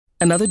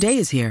Another day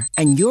is here,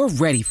 and you're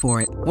ready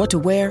for it. What to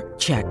wear?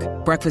 Check.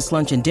 Breakfast,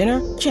 lunch, and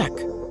dinner? Check.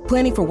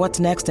 Planning for what's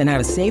next and how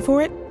to save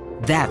for it?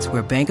 That's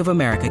where Bank of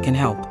America can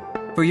help.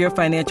 For your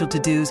financial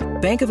to-dos,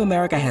 Bank of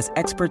America has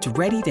experts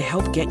ready to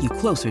help get you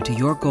closer to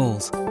your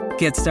goals.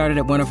 Get started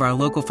at one of our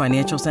local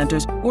financial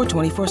centers or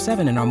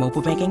 24/7 in our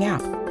mobile banking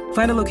app.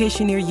 Find a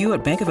location near you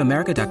at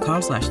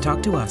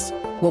bankofamerica.com/talktous.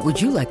 What would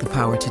you like the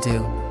power to do?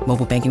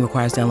 Mobile banking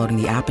requires downloading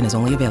the app and is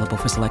only available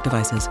for select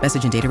devices.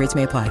 Message and data rates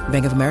may apply.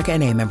 Bank of America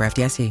N.A., member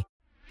FDIC.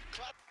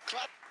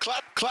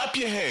 Clap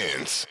your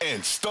hands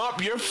and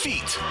stomp your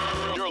feet.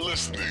 You're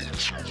listening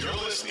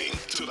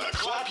to the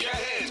Clap Your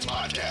Hands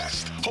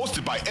podcast,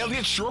 hosted by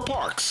Elliot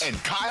Shore-Parks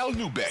and Kyle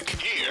Neubeck.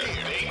 Here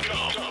they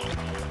go.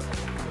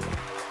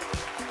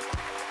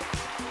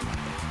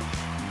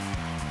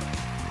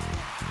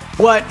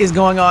 What is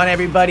going on,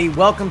 everybody?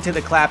 Welcome to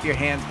the Clap Your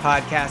Hands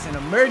podcast, an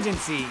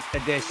emergency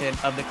edition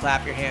of the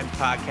Clap Your Hands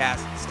podcast,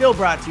 still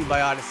brought to you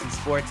by Odyssey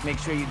Sports. Make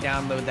sure you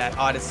download that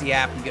Odyssey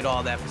app and get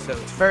all the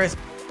episodes first.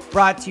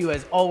 Brought to you,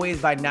 as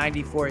always, by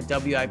 94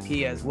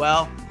 WIP as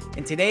well.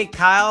 And today,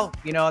 Kyle,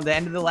 at the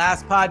end of the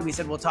last pod, we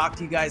said we'll talk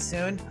to you guys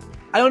soon.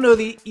 I don't know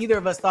that either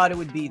of us thought it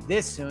would be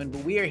this soon,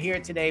 but we are here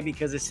today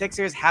because the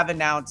Sixers have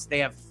announced they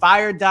have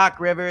fired Doc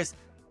Rivers.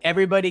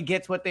 Everybody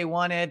gets what they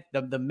wanted.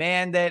 The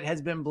man that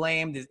has been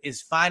blamed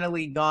is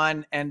finally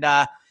gone. And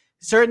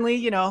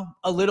certainly,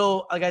 a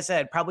little, like I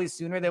said, probably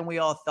sooner than we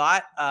all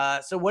thought.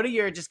 So what are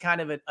your just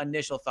kind of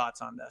initial thoughts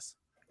on this?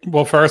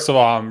 Well, first of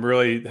all, I'm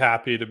really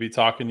happy to be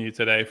talking to you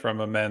today from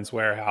a Men's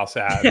Wearhouse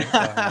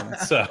ad.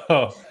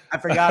 So I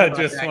forgot about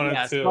just that. wanted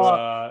Yes. to.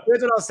 Well,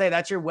 here's what I'll say.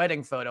 That's your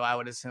wedding photo, I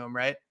would assume,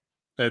 right?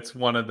 It's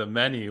one of the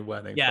many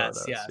wedding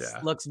photos. Yes. Yeah.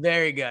 Looks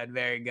very good.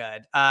 Very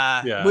good.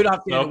 Yeah. We don't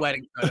have to do the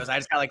wedding photos. I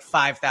just got like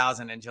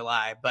 5,000 in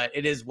July, but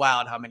it is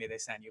wild how many they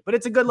send you. But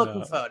it's a good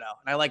looking photo,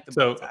 and I like the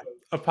bow tie.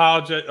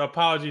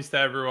 Apologies to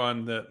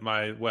everyone that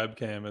my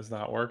webcam is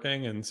not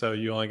working, and so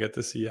you only get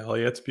to see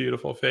Elliot's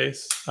beautiful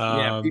face.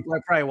 People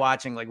are probably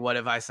watching like, what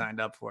have I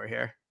signed up for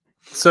here?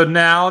 So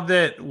now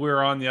that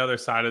we're on the other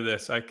side of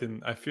this, I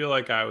feel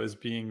like I was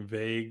being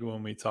vague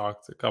when we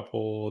talked a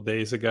couple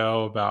days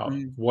ago about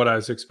what I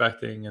was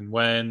expecting and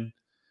when.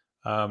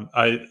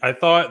 I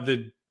thought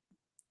that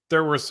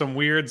there were some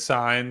weird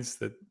signs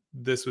that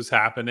this was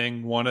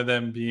happening. One of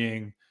them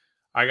being,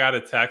 I got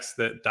a text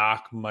that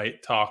Doc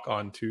might talk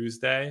on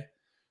Tuesday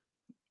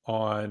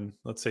on,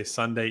 let's say,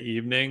 Sunday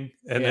evening.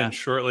 And then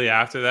shortly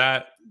after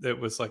that, it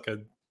was like a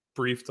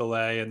brief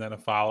delay and then a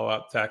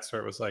follow-up text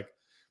where it was like,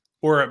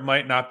 or it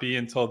might not be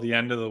until the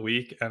end of the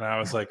week. And I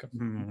was like,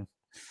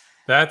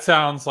 that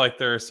sounds like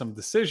there are some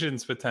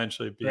decisions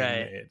potentially being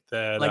made.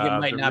 That like it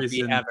might not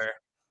be ever.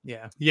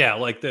 Yeah. Yeah.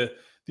 Like the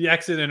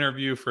exit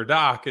interview for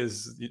Doc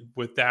is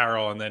with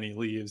Daryl and then he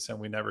leaves and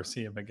we never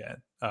see him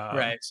again.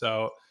 Right.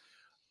 So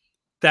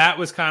that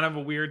was kind of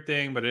a weird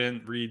thing, but I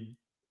didn't read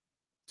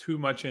too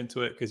much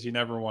into it because you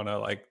never want to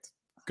like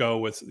go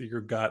with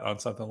your gut on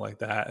something like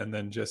that. And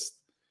then just,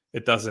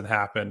 it doesn't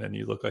happen and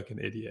you look like an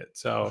idiot.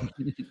 So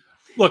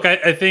look,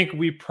 I think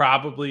we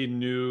probably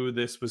knew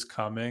this was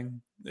coming.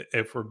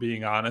 If we're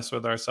being honest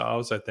with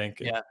ourselves, I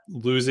think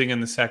losing in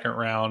the second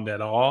round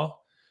at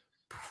all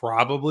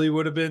probably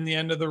would have been the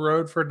end of the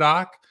road for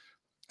Doc.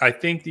 I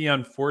think the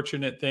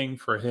unfortunate thing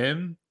for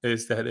him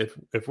is that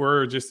if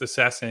we're just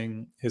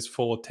assessing his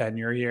full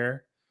tenure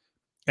here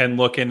and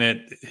looking at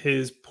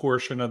his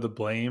portion of the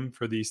blame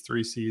for these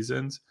 3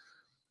 seasons,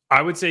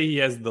 I would say he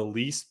has the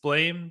least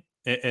blame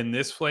in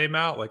this flame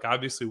out. Like,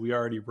 obviously we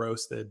already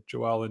roasted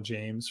Joel and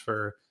James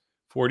for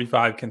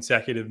 45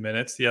 consecutive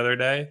minutes the other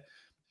day,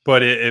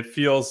 but it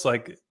feels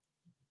like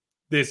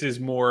this is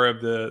more of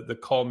the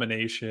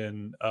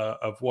culmination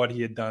of what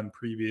he had done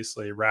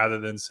previously rather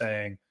than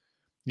saying,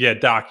 yeah,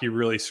 Doc, you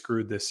really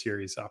screwed this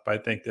series up. I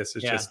think this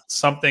is just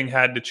something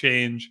had to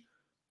change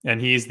and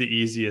he's the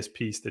easiest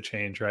piece to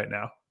change right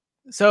now.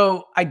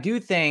 So I do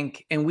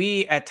think, and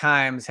we at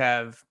times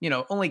have,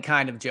 only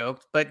kind of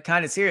joked, but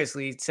kind of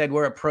seriously said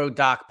we're a pro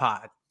Doc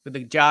pod. But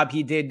the job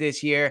he did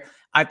this year,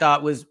 I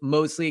thought was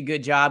mostly a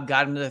good job,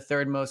 got him to the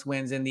 3rd most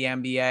wins in the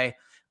NBA.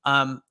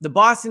 The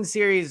Boston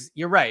series,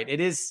 you're right.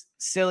 It is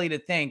silly to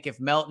think if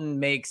Melton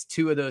makes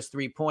 2 of those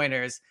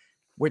 3-pointers,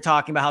 we're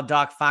talking about how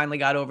Doc finally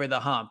got over the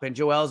hump and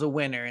Joel's a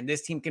winner and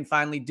this team can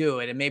finally do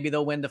it and maybe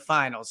they'll win the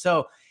final.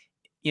 So,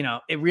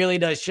 it really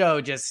does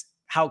show just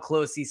how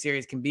close these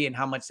series can be and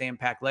how much they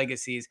impact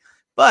legacies.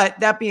 But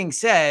that being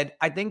said,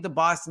 I think the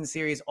Boston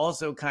series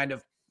also kind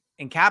of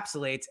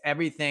encapsulates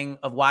everything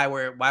of why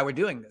we're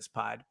doing this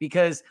pod.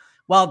 Because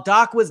while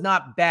Doc was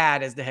not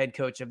bad as the head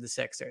coach of the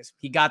Sixers,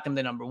 he got them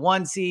the number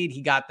 1 seed.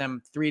 He got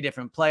them 3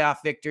 different playoff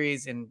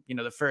victories in,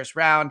 the first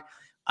round,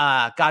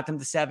 got them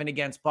to 7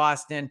 against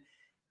Boston.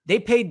 They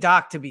paid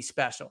Doc to be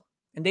special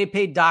and they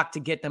paid Doc to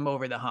get them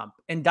over the hump.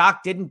 And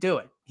Doc didn't do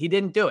it. He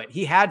didn't do it.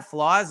 He had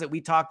flaws that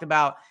we talked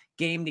about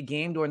game to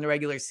game during the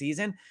regular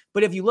season.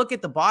 But if you look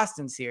at the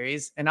Boston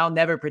series, and I'll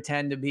never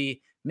pretend to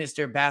be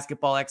Mr.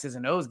 Basketball X's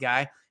and O's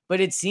guy, but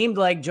it seemed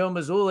like Joe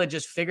Mazzulla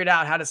just figured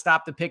out how to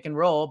stop the pick and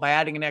roll by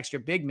adding an extra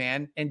big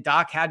man, and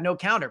Doc had no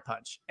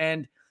counterpunch.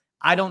 And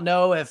I don't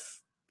know if,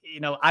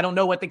 I don't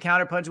know what the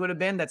counterpunch would have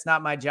been. That's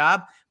not my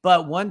job.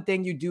 But one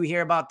thing you do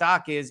hear about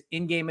Doc is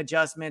in-game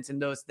adjustments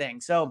and those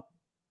things. So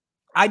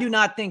I do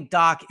not think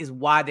Doc is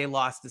why they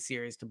lost the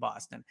series to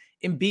Boston.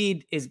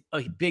 Embiid is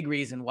a big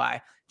reason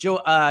why.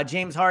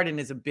 James Harden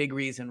is a big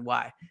reason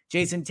why.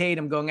 Jason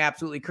Tatum going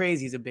absolutely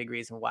crazy is a big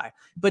reason why.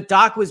 But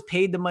Doc was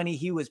paid the money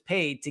he was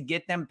paid to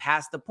get them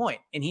past the point,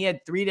 and he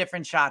had 3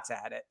 different shots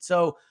at it.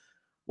 So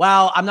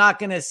while I'm not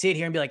going to sit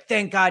here and be like,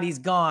 thank God he's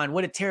gone,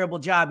 what a terrible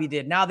job he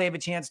did, now they have a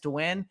chance to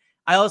win,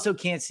 I also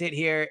can't sit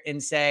here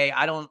and say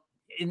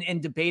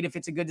and debate if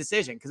it's a good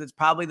decision, because it's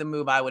probably the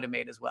move I would have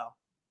made as well.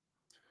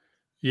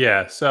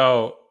 Yeah,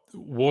 so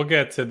we'll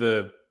get to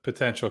the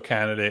potential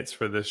candidates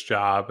for this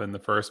job in the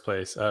first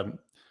place.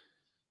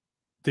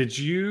 Did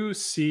you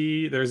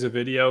see there's a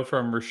video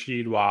from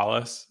Rasheed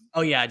Wallace?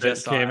 Oh, yeah,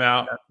 just came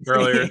out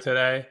earlier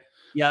today.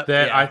 Yep.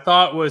 That I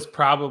thought was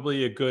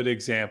probably a good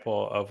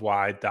example of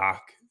why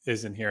Doc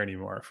isn't here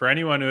anymore. For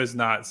anyone who has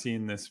not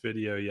seen this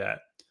video yet,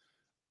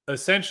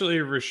 essentially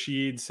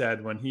Rasheed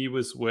said when he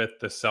was with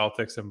the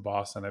Celtics in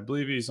Boston, I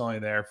believe he's only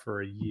there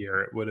for a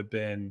year. It would have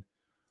been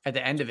at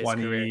the end of his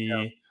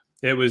career.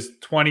 It was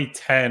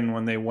 2010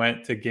 when they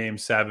went to Game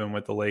 7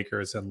 with the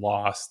Lakers and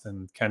lost,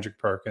 and Kendrick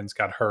Perkins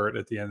got hurt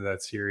at the end of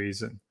that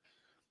series. And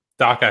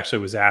Doc actually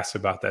was asked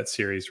about that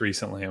series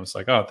recently and was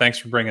like, oh, thanks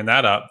for bringing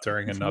that up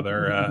during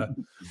another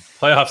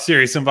playoff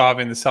series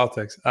involving the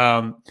Celtics.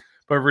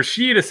 But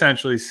Rasheed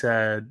essentially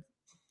said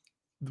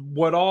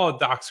what all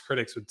of Doc's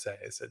critics would say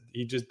is that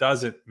he just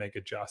doesn't make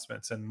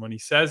adjustments. And when he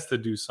says to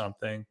do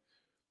something,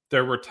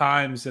 there were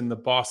times in the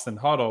Boston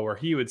huddle where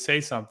he would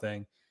say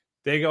something,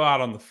 they go out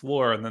on the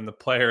floor, and then the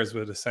players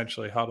would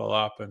essentially huddle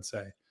up and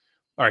say,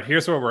 all right,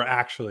 here's what we're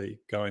actually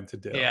going to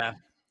do. Yeah.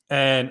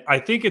 And I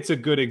think it's a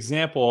good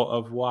example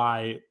of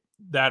why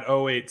that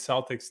 08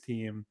 Celtics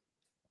team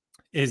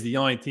is the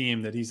only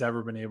team that he's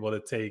ever been able to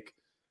take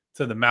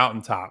to the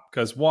mountaintop.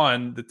 Because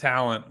one, the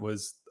talent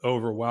was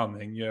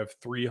overwhelming. You have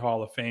 3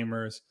 Hall of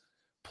Famers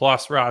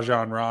plus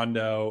Rajon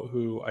Rondo,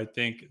 who I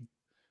think,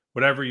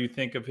 whatever you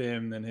think of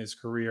him and his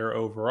career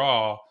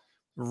overall,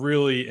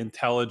 really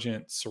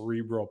intelligent,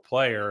 cerebral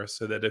player,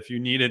 so that if you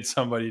needed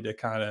somebody to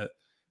kind of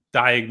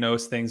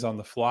diagnose things on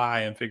the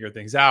fly and figure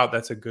things out,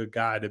 that's a good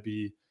guy to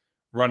be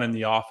running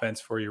the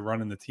offense for you,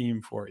 running the team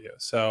for you.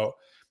 So,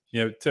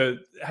 to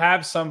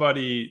have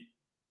somebody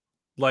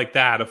like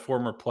that, a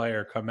former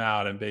player, come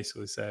out and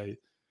basically say,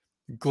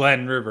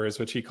 Glenn Rivers,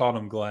 which he called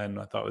him Glenn,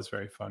 I thought was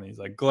very funny. He's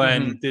like,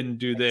 Glenn didn't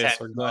do this,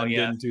 or Glenn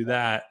didn't do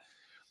that.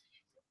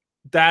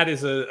 That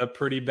is a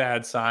pretty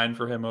bad sign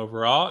for him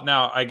overall.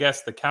 Now, I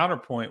guess the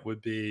counterpoint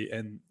would be,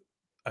 and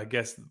I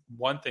guess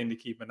one thing to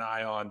keep an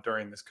eye on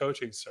during this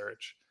coaching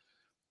search,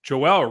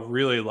 Joel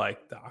really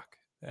liked Doc.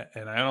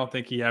 And I don't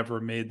think he ever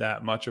made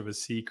that much of a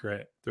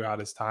secret throughout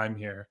his time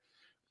here.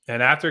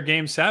 And after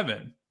Game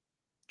 7,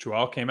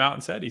 Joel came out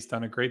and said he's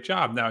done a great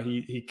job. Now,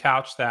 he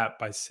couched that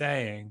by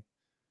saying,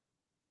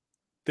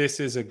 this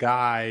is a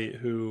guy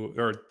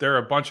there are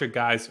a bunch of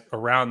guys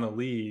around the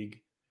league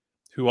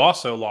who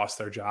also lost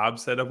their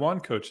jobs that have won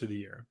Coach of the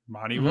Year.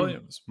 Monty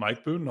Williams,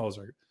 Mike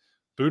Budenholzer.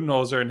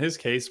 Budenholzer, in his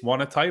case,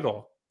 won a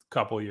title a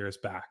couple years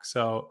back.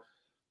 So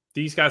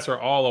these guys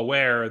are all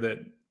aware that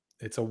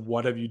it's a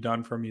what have you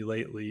done for me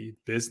lately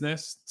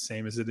business,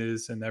 same as it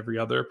is in every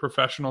other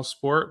professional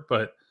sport.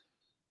 But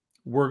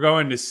we're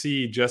going to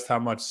see just how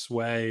much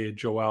sway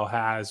Joel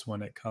has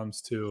when it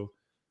comes to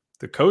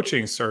the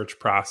coaching search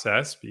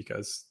process,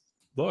 because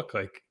look,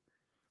 like,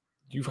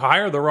 you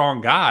hire the wrong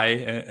guy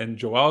and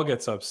Joel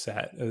gets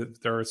upset.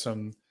 There are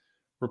some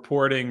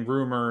reporting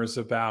rumors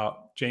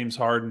about James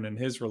Harden and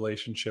his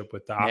relationship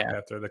with Doc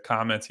after the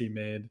comments he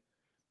made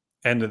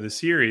end of the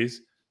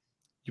series.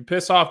 You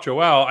piss off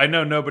Joel. I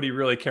know nobody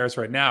really cares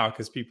right now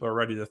because people are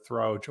ready to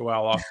throw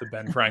Joel off the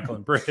Ben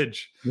Franklin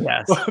Bridge.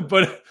 Yes.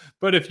 But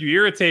if you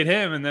irritate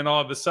him and then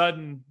all of a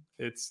sudden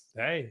it's,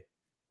 hey,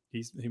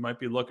 he might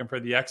be looking for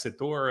the exit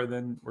door,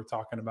 then we're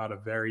talking about a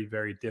very,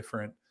 very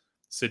different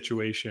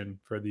situation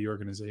for the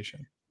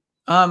organization.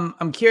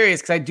 I'm curious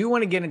because I do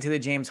want to get into the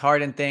James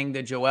Harden thing,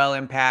 the Joel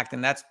impact,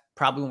 and that's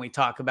probably when we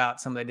talk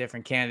about some of the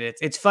different candidates.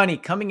 It's funny,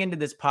 coming into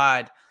this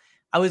pod,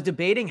 I was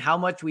debating how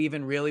much we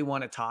even really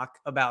want to talk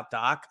about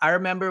Doc. I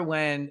remember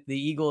when the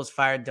Eagles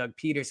fired Doug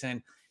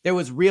Peterson, there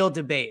was real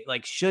debate.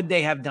 Like, should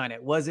they have done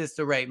it? Was this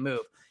the right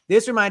move?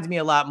 This reminds me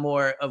a lot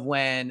more of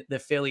when the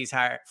Phillies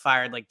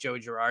fired like Joe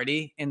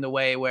Girardi, in the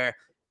way where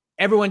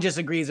everyone just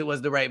agrees it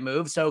was the right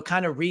move. So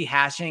kind of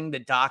rehashing the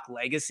Doc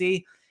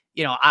legacy,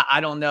 I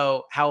don't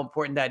know how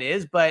important that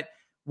is. But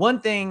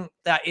one thing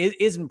that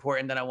is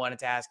important that I wanted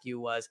to ask you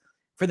was,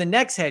 for the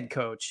next head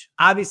coach,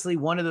 obviously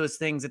one of those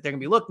things that they're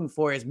going to be looking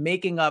for is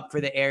making up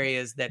for the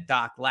areas that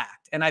Doc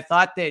lacked. And I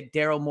thought that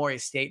Daryl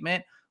Morey's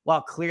statement,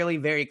 while clearly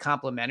very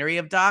complimentary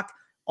of Doc,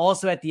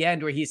 also at the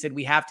end where he said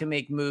we have to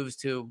make moves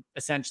to,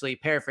 essentially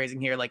paraphrasing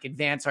here, like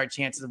advance our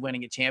chances of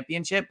winning a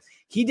championship,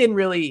 he didn't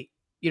really,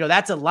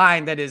 that's a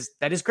line that is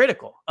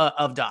critical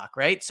of Doc,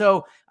 right?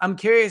 So I'm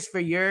curious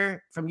from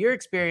your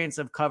experience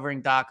of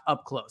covering Doc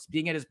up close,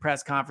 being at his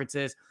press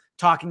conferences,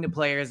 talking to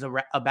players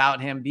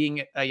about him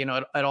being,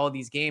 at all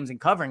these games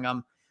and covering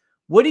them.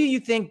 What do you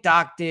think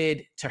Doc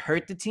did to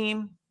hurt the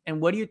team?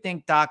 And what do you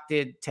think Doc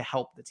did to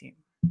help the team?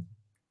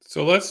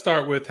 So let's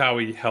start with how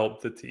he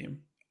helped the team.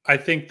 I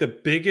think the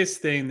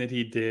biggest thing that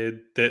he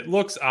did that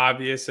looks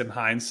obvious in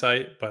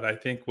hindsight, but I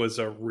think was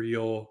a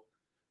real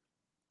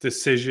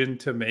decision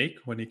to make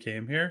when he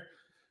came here,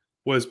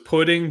 was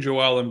putting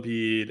Joel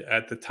Embiid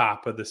at the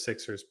top of the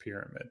Sixers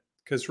pyramid.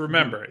 Because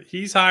remember,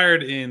 he's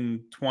hired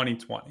in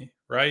 2020,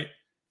 right?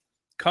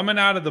 Coming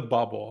out of the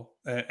bubble,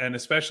 and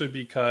especially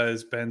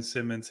because Ben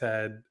Simmons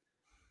had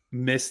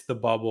missed the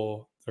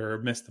bubble or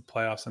missed the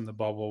playoffs in the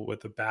bubble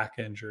with a back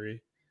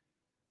injury,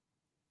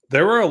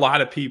 there were a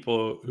lot of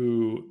people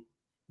who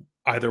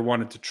either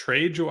wanted to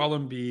trade Joel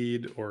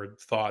Embiid or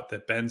thought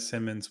that Ben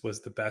Simmons was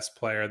the best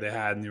player they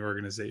had in the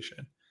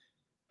organization.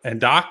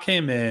 And Doc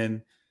came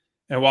in,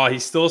 and while he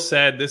still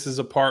said this is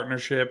a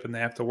partnership and they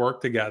have to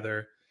work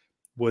together,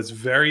 was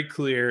very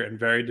clear and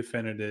very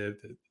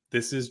definitive that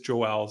this is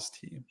Joel's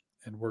team.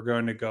 And we're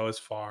going to go as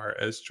far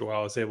as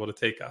Joel is able to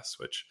take us,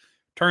 which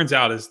turns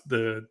out is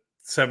the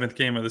 7th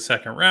game of the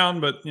second round.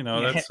 But,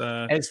 that's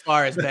as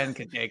far as Ben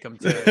could take him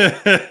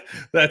to.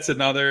 That's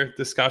another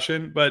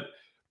discussion. But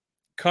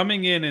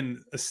coming in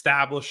and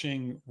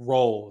establishing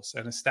roles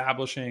and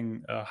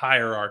establishing a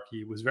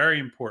hierarchy was very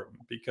important,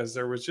 because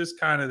there was just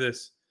kind of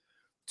this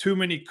too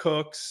many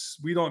cooks.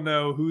 We don't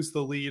know who's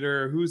the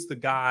leader, who's the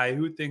guy,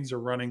 who things are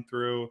running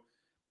through.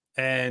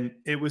 And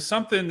it was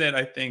something that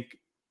I think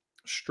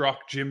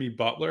struck Jimmy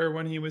Butler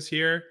when he was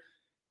here.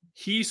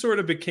 He sort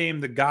of became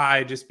the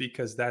guy just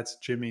because that's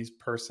Jimmy's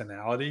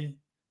personality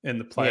in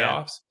the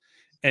playoffs.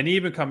 Yeah. And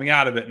even coming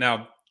out of it,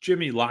 now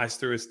Jimmy lies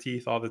through his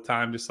teeth all the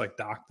time, just like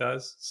Doc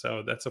does.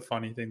 So that's a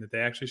funny thing that they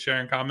actually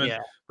share in common. Yeah.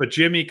 But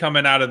Jimmy,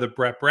 coming out of the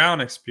Brett Brown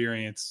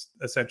experience,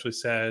 essentially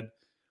said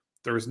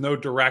there was no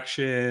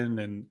direction,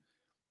 and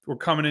we're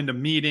coming into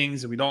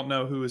meetings and we don't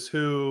know who is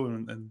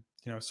who, and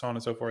so on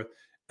and so forth.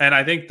 And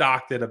I think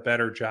Doc did a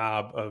better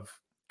job of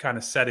kind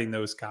of setting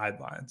those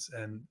guidelines.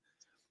 And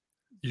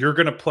you're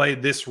going to play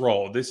this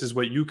role. This is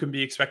what you can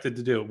be expected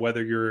to do,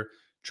 whether you're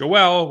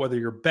Joel, whether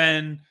you're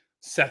Ben,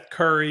 Seth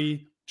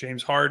Curry,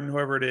 James Harden,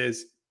 whoever it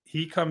is.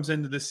 He comes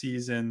into the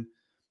season,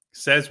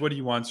 says what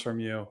he wants from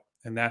you,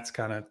 and that's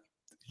kind of,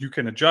 you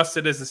can adjust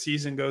it as the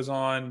season goes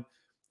on.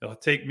 He'll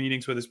take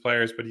meetings with his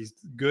players, but he's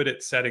good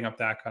at setting up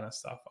that kind of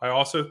stuff. I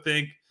also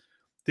think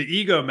the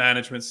ego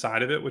management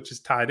side of it, which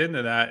is tied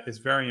into that, is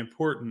very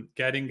important.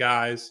 Getting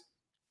guys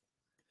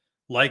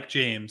like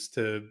James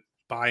to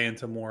buy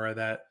into more of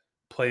that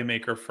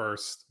playmaker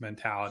first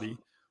mentality,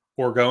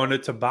 or going to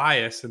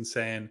Tobias and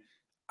saying,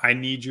 I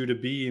need you to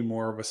be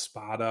more of a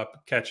spot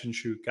up, catch and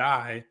shoot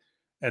guy.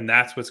 And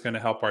that's what's going to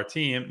help our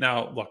team.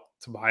 Now, look,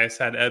 Tobias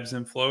had ebbs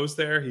and flows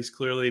there. He's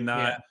clearly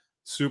not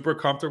super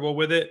comfortable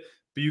with it,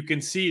 but you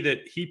can see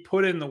that he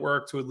put in the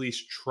work to at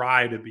least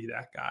try to be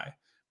that guy.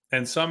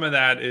 And some of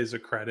that is a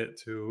credit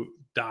to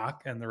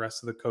Doc and the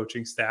rest of the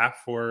coaching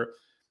staff for,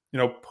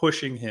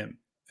 pushing him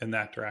in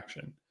that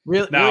direction.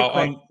 Really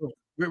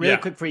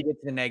quick before you get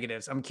to the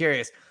negatives, I'm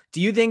curious.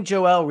 Do you think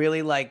Joel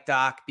really liked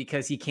Doc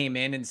because he came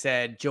in and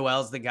said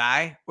Joel's the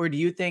guy, or do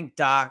you think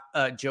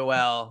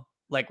Joel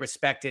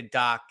respected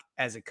Doc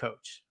as a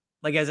coach,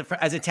 as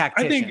a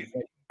tactician?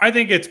 I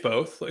think it's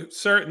both.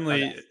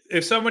 Certainly,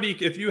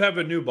 okay. If you have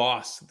a new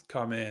boss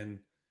come in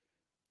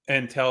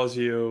and tells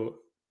you,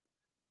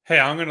 hey,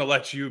 I'm going to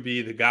let you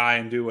be the guy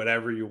and do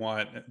whatever you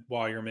want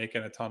while you're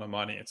making a ton of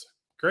money, it's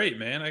great,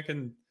 man. I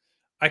can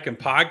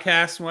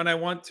podcast when I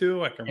want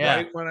to. I can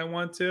write when I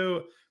want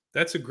to.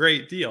 That's a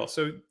great deal.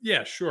 So,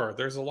 yeah, sure.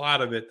 There's a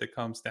lot of it that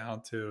comes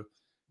down to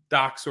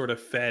Doc sort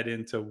of fed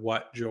into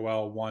what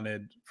Joel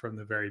wanted from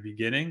the very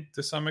beginning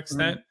to some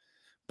extent. Mm-hmm.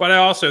 But I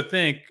also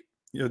think,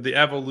 the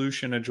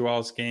evolution of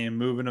Joel's game,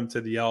 moving him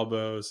to the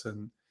elbows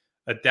and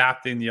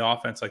adapting the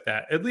offense like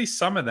that, at least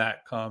some of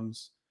that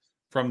comes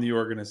from the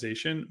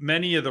organization.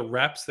 Many of the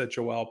reps that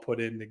Joel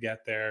put in to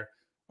get there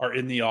are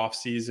in the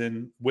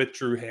offseason with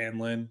Drew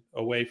Hanlon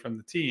away from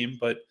the team.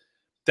 But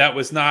that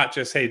was not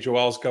just, hey,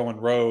 Joel's going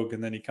rogue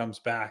and then he comes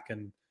back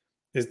and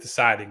is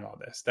deciding all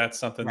this. That's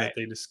something that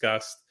they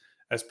discussed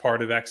as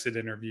part of exit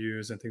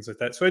interviews and things like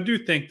that. So I do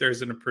think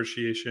there's an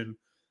appreciation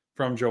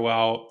from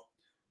Joel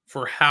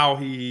for how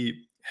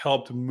he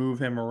helped move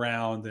him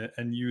around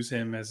and use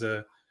him as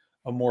a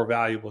more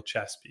valuable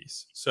chess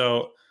piece.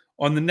 So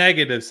on the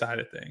negative side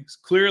of things,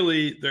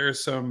 clearly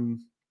there's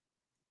some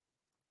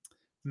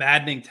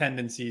maddening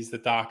tendencies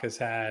that Doc has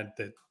had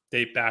that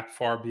date back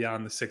far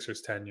beyond the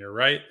Sixers tenure,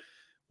 right?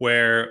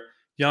 Where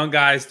young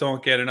guys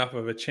don't get enough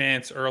of a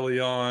chance early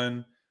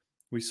on.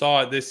 We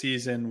saw it this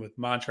season with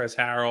Montrezl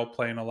Harrell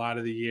playing a lot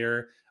of the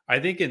year. I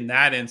think in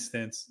that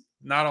instance,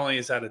 not only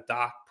is that a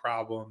Doc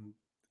problem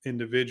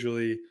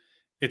individually,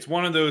 it's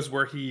one of those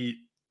where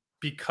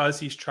because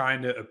he's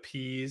trying to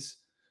appease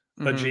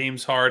a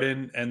James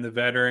Harden and the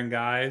veteran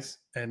guys.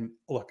 And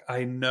look,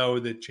 I know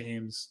that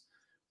James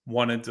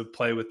wanted to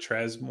play with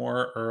Trez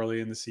more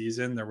early in the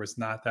season. There was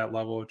not that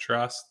level of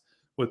trust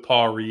with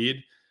Paul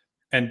Reed.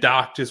 and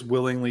Doc just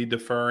willingly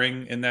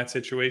deferring in that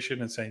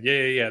situation and saying,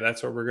 yeah,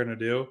 that's what we're going to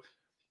do.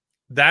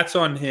 That's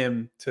on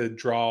him to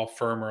draw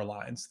firmer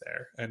lines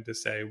there and to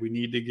say, we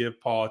need to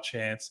give Paul a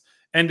chance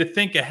and to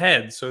think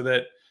ahead so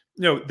that,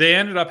 they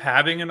ended up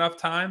having enough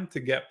time to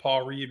get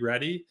Paul Reed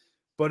ready.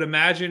 But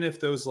imagine if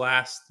those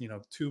last,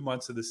 2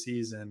 months of the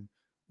season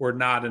were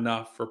not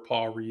enough for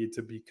Paul Reed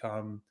to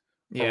become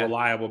a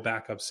reliable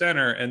backup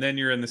center. And then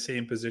you're in the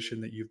same position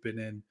that you've been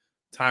in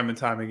time and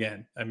time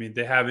again. I mean,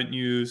 they haven't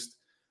used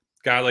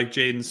a guy like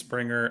Jaden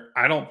Springer.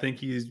 I don't think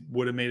he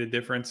would have made a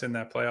difference in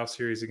that playoff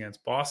series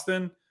against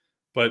Boston,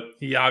 but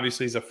he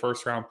obviously is a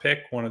first-round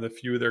pick, one of the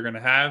few they're going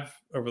to have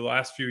over the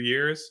last few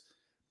years,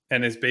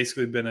 and has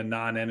basically been a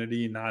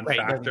non-entity,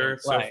 non-factor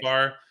so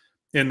far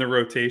in the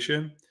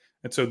rotation.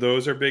 And so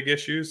those are big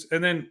issues.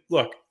 And then,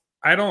 look,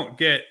 I don't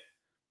get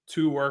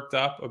too worked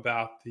up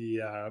about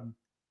the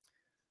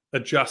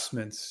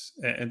adjustments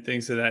and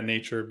things of that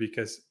nature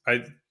because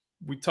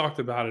we talked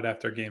about it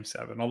after Game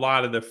 7. A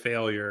lot of the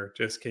failure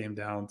just came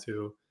down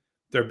to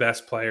their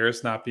best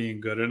players not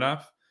being good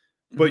enough.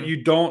 But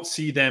you don't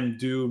see them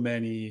do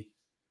many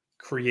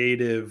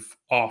creative,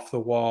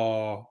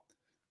 off-the-wall.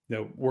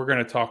 We're going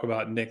to talk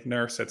about Nick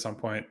Nurse at some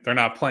point. They're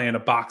not playing a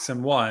box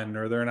and one,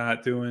 or they're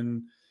not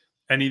doing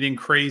anything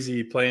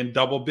crazy, playing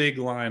double big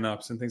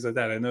lineups and things like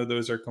that. I know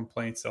those are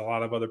complaints that a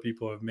lot of other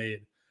people have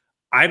made.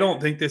 I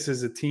don't think this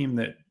is a team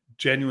that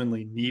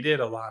genuinely needed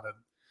a lot of,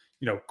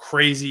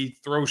 crazy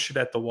throw shit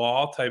at the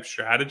wall type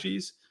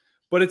strategies,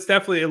 but it's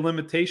definitely a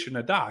limitation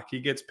of Doc.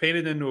 He gets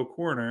painted into a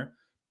corner,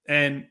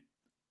 and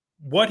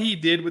what he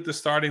did with the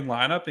starting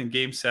lineup in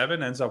Game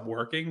 7 ends up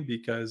working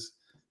because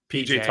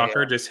PJ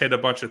Tucker just hit a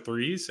bunch of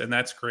threes, and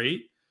that's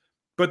great.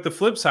 But the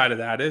flip side of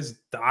that is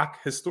Doc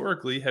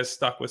historically has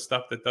stuck with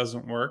stuff that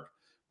doesn't work,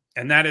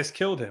 and that has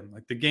killed him.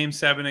 Like the Game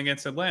 7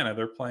 against Atlanta,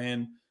 they're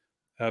playing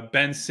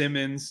Ben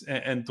Simmons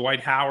and Dwight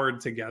Howard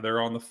together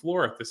on the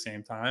floor at the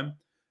same time,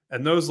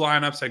 and those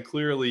lineups had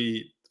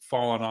clearly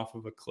fallen off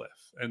of a cliff.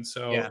 And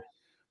so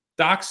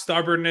Doc's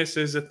stubbornness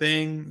is a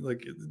thing.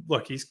 Like,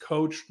 look, he's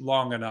coached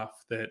long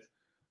enough that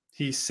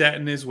he's set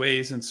in his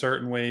ways in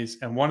certain ways.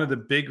 And one of the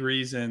big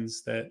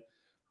reasons that,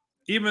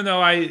 even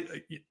though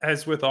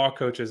as with all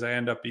coaches, I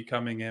end up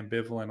becoming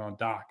ambivalent on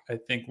Doc, I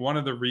think one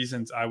of the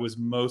reasons I was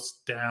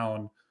most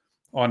down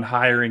on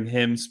hiring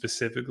him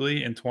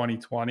specifically in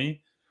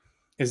 2020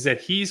 is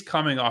that he's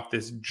coming off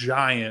this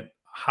giant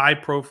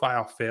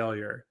high-profile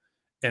failure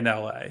in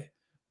LA.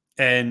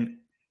 And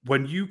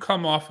when you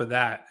come off of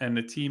that and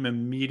the team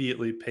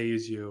immediately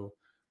pays you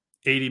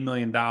 $80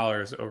 million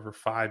over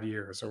 5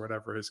 years or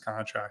whatever his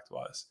contract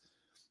was,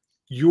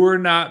 you're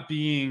not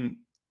being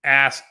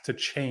asked to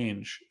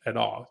change at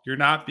all. You're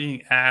not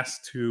being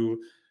asked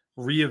to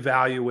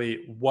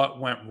reevaluate what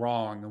went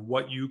wrong and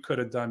what you could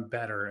have done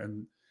better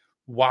and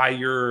why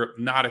you're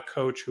not a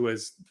coach who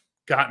has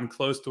gotten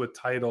close to a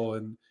title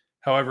in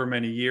however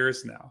many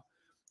years now.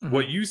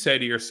 What you say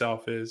to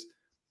yourself is,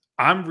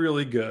 I'm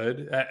really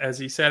good. As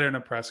he said in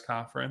a press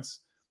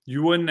conference,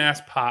 you wouldn't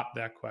ask Pop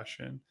that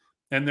question.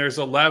 And there's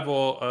a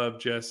level of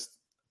just,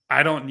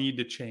 I don't need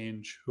to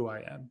change who I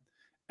am.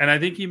 And I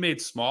think he made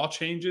small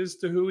changes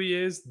to who he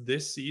is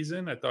this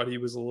season. I thought he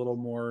was a little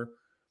more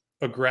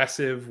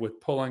aggressive with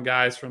pulling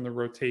guys from the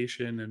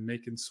rotation and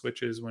making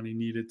switches when he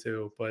needed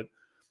to. But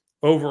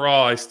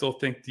overall, I still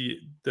think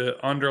the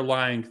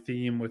underlying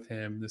theme with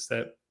him is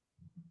that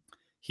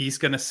he's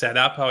going to set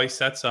up how he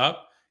sets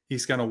up.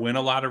 He's going to win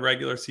a lot of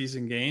regular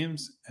season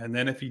games. And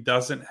then if he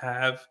doesn't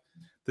have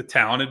the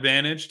talent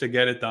advantage to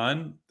get it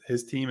done,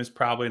 his team is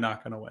probably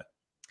not going to win.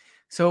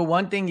 So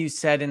one thing you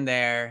said in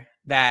there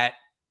that,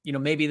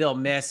 maybe they'll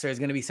miss or is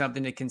going to be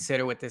something to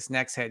consider with this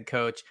next head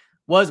coach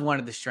was one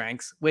of the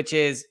strengths, which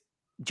is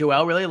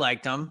Joel really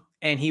liked him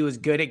and he was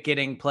good at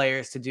getting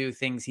players to do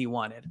things he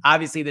wanted.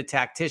 Obviously the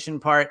tactician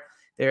part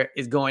there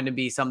is going to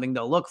be something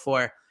they'll look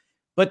for,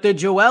 but the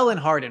Joel and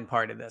Harden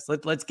part of this,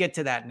 let's get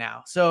to that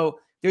now. So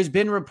there's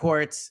been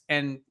reports,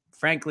 and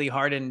frankly,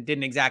 Harden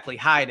didn't exactly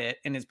hide it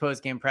in his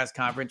post-game press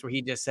conference where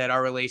he just said,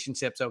 our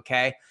relationship's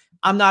okay.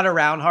 I'm not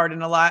around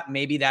Harden a lot.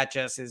 Maybe that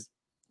just is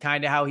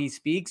kind of how he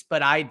speaks,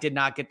 but I did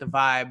not get the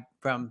vibe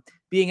from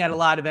being at a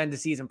lot of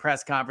end-of-season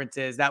press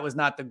conferences. That was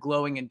not the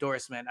glowing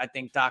endorsement I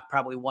think Doc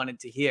probably wanted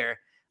to hear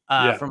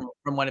from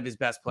one of his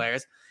best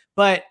players.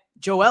 But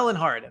Joel and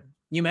Harden,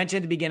 you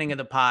mentioned at the beginning of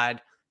the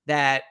pod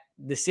that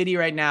the city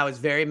right now is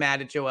very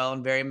mad at Joel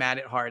and very mad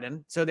at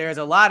Harden. So there's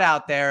a lot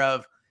out there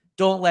of,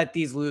 don't let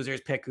these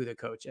losers pick who the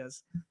coach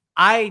is.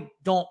 I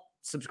don't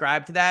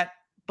subscribe to that,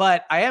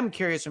 but I am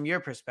curious from your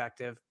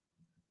perspective,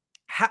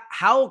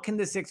 how can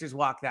the Sixers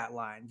walk that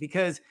line?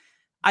 Because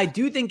I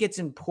do think it's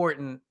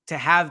important to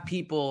have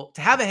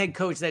a head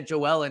coach that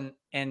Joel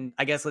and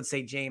I guess let's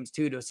say James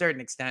too, to a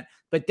certain extent,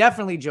 but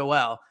definitely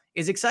Joel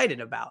is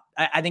excited about.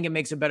 I think it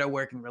makes a better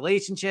working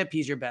relationship.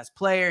 He's your best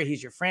player.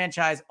 He's your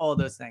franchise, all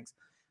those things.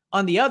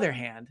 On the other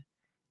hand,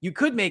 you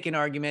could make an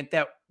argument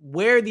that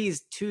where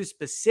these two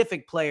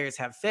specific players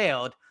have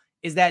failed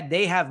is that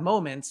they have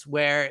moments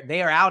where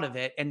they are out of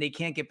it and they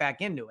can't get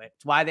back into it.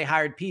 It's why they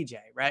hired PJ,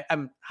 right?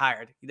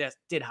 He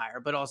did hire,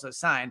 but also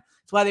signed.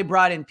 It's why they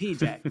brought in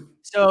PJ.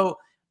 So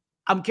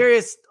I'm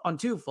curious on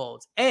two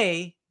folds.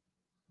 A,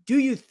 do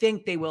you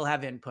think they will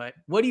have input?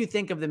 What do you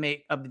think of the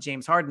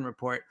James Harden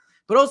report?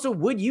 But also,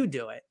 would you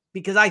do it?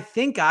 Because I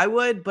think I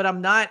would, but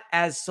I'm not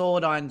as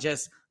sold on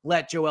just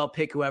let Joel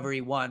pick whoever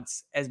he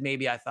wants as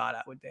maybe I thought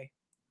I would be.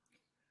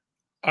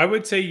 I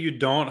would say you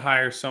don't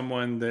hire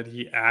someone that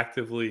he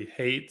actively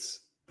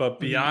hates,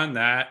 but beyond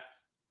that,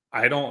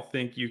 I don't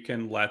think you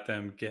can let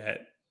them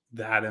get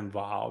that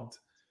involved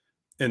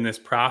in this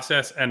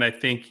process. And I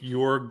think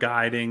your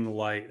guiding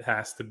light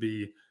has to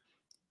be,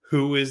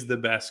 who is the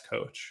best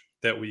coach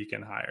that we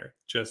can hire,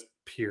 just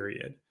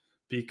period.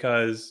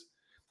 Because,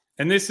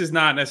 and this is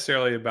not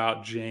necessarily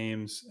about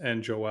James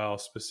and Joel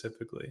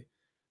specifically,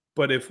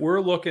 but if we're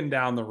looking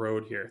down the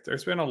road here,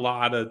 there's been a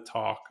lot of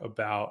talk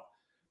about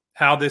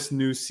how this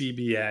new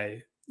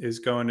CBA is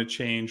going to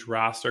change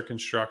roster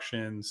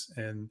constructions.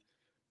 And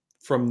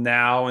from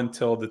now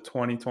until the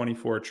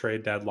 2024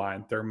 trade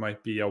deadline, there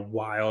might be a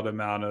wild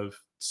amount of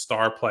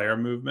star player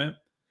movement.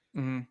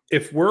 Mm-hmm.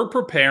 If we're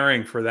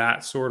preparing for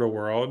that sort of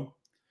world,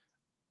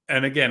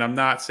 and again, I'm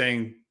not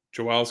saying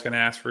Joel's going to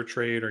ask for a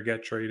trade or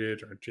get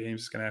traded, or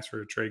James is going to ask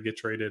for a trade, get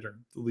traded, or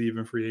leave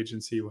in free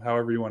agency,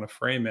 however you want to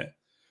frame it.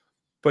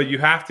 But you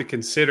have to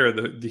consider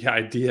the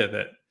idea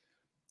that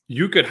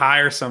you could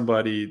hire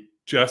somebody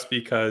just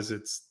because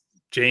it's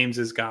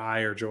James's guy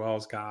or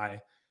Joel's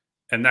guy,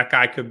 and that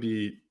guy could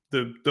be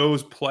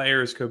those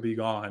players could be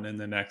gone in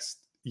the next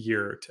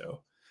year or two.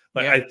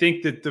 Like, I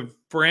think that the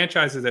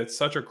franchise is at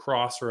such a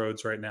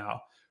crossroads right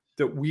now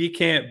that we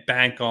can't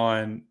bank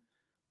on,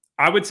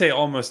 I would say,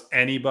 almost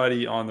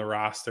anybody on the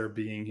roster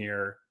being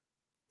here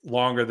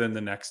longer than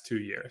the next 2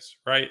 years,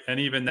 right? And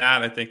even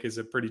that, I think, is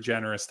a pretty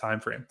generous time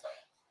frame.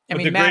 I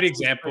mean, the Max great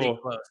example,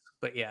 close,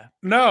 but yeah.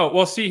 No,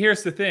 well, see,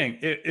 here's the thing.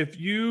 If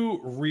you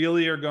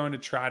really are going to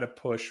try to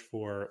push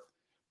for,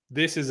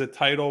 this is a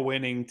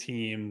title-winning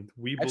team,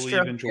 we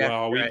believe in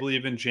Joel, we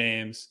believe in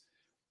James,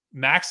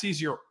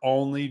 Maxey's your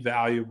only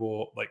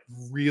valuable, like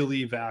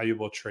really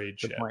valuable trade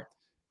chip.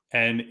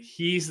 And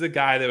he's the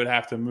guy that would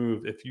have to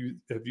move if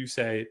you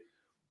say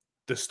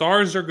the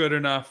stars are good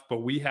enough, but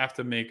we have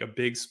to make a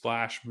big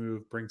splash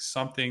move, bring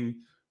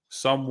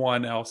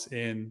someone else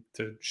in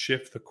to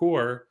shift the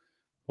core.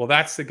 Well,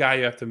 that's the guy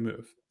you have to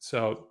move.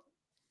 So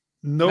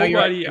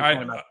nobody,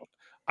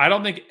 I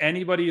don't think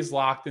anybody is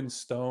locked in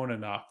stone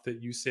enough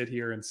that you sit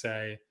here and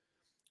say,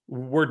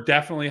 we're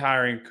definitely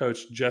hiring a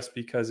coach just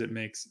because it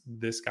makes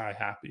this guy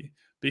happy.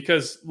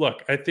 Because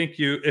look, I think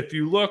if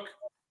you look,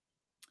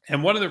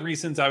 and one of the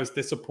reasons I was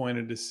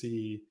disappointed to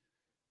see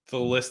the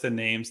list of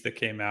names that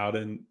came out,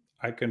 and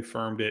I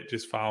confirmed it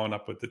just following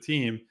up with the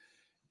team,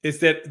 is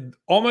that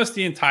almost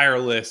the entire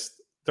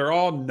list, they're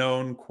all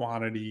known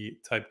quantity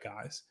type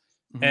guys.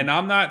 Mm-hmm. And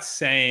I'm not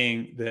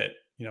saying that,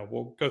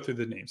 we'll go through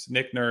the names.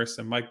 Nick Nurse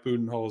and Mike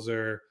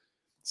Budenholzer,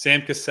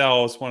 Sam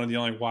Cassell is one of the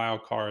only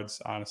wild cards,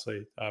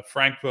 honestly.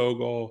 Frank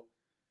Vogel,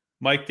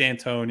 Mike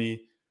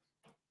D'Antoni,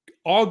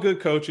 all good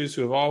coaches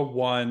who have all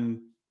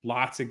won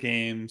lots of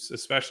games,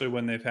 especially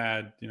when they've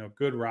had,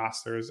 good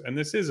rosters. And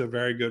this is a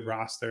very good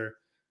roster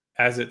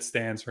as it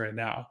stands right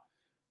now.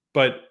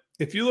 But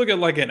if you look at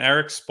like an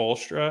Eric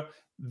Spoelstra,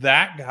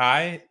 that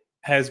guy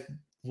has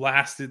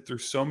lasted through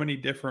so many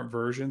different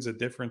versions of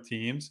different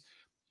teams.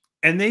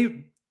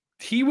 And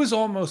he was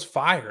almost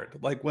fired.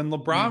 Like when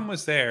LeBron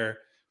was there,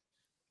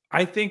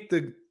 I think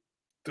the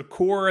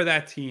core of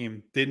that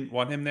team didn't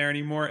want him there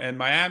anymore. And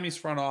Miami's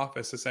front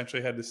office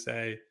essentially had to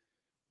say,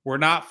 we're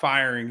not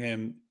firing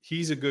him.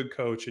 He's a good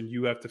coach and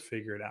you have to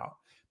figure it out.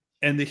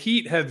 And the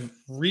Heat have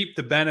reaped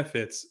the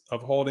benefits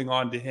of holding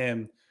on to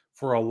him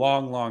for a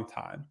long, long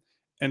time.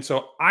 And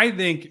so I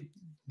think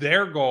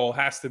their goal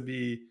has to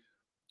be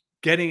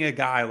getting a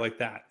guy like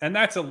that. And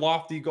that's a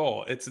lofty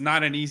goal. It's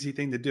not an easy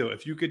thing to do.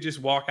 If you could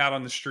just walk out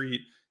on the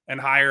street and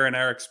hire an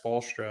Eric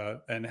Spoelstra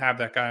and have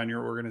that guy in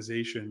your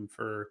organization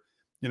for,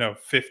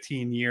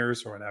 15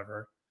 years or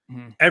whatever,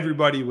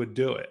 everybody would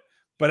do it.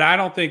 But I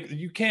don't think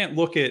you can't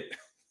look at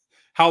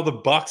how the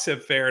Bucks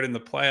have fared in the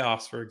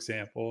playoffs, for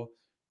example,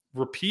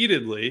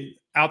 repeatedly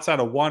outside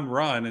of one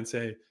run and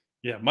say,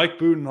 yeah, Mike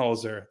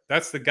Budenholzer,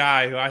 that's the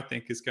guy who I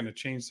think is going to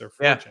change their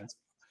fortunes.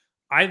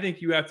 Yeah. I think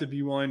you have to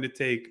be willing to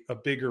take a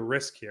bigger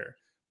risk here.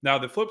 Now,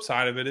 the flip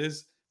side of it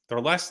is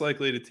they're less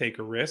likely to take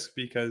a risk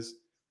because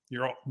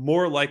you're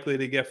more likely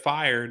to get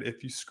fired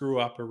if you screw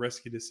up a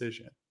risky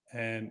decision.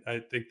 And I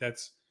think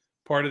that's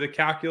part of the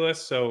calculus.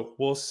 So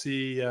we'll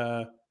see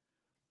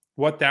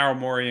what Daryl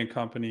Morey and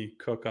company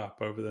cook up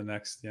over the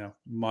next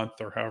month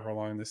or however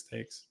long this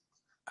takes.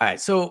 All right.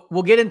 So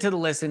we'll get into the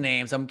list of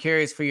names. I'm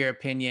curious for your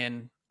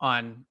opinion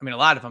on, a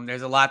lot of them.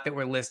 There's a lot that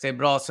were listed,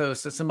 but also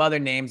some other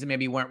names that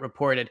maybe weren't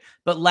reported.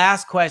 But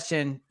last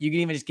question, you can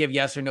even just give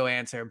yes or no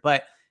answer.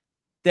 But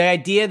the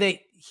idea that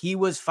he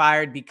was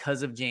fired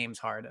because of James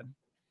Harden,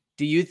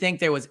 do you think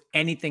there was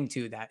anything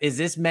to that? Is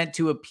this meant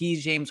to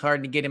appease James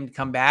Harden to get him to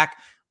come back?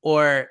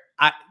 Or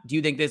do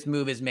you think this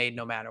move is made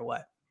no matter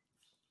what?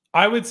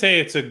 I would say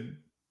it's a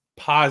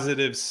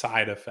positive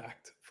side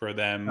effect for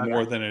them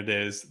more Okay. than it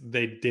is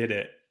they did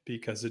it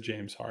because of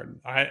James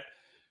Harden.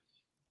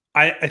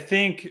 I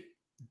think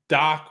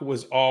Doc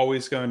was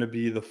always going to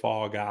be the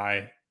fall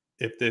guy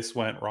if this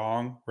went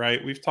wrong,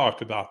 right? We've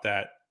talked about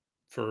that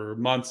for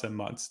months and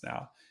months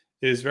now.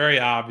 It is very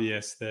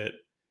obvious that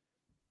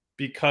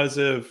because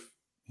of,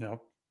 you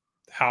know,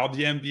 how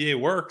the NBA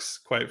works,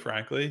 quite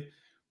frankly,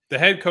 the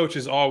head coach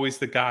is always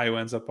the guy who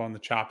ends up on the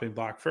chopping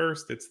block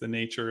first. It's the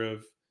nature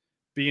of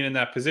being in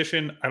that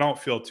position. I don't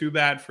feel too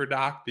bad for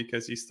Doc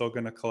because he's still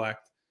going to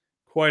collect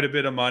quite a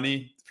bit of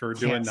money for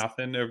doing Yes.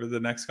 nothing over the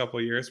next couple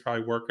of years,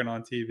 probably working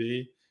on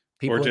TV or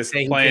People would just say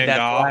he did playing that the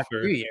golf last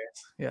few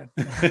years.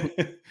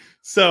 Yeah.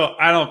 so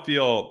I don't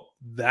feel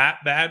that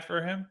bad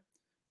for him.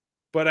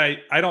 But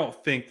I don't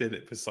think that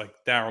it was like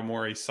Daryl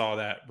Morey saw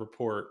that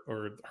report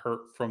or heard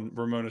from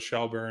Ramona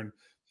Shelburne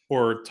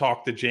or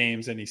talked to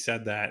James and he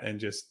said that and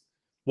just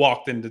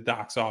walked into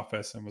Doc's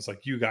office and was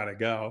like, you got to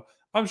go.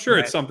 I'm sure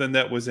it's Right. something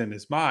that was in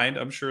his mind.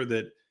 I'm sure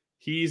that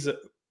he's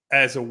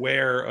as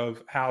aware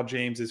of how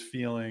James is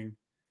feeling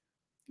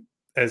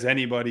as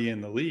anybody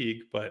in the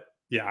league. But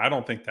yeah, I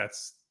don't think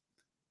that's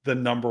the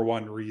number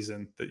one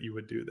reason that you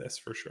would do this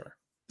for sure.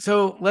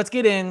 So let's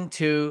get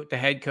into the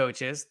head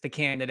coaches, the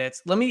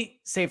candidates. Let me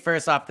say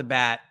first off the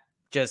bat,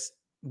 just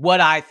what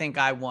I think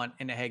I want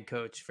in a head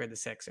coach for the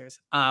Sixers.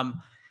 I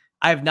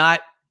have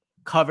not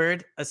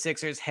covered a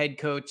Sixers head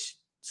coach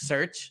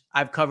search.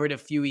 I've covered a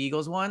few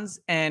Eagles ones.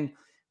 And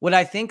what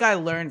I think I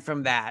learned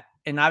from that,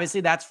 and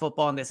obviously that's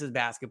football and this is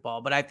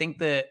basketball, but I think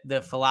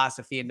the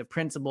philosophy and the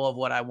principle of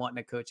what I want in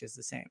a coach is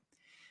the same.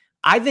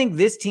 I think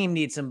this team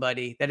needs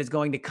somebody that is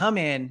going to come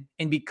in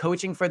and be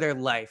coaching for their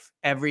life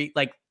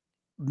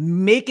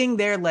making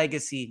their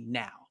legacy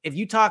now. If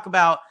you talk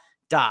about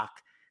Doc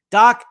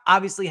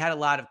obviously had a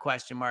lot of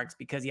question marks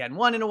because he hadn't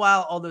won in a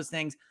while, all those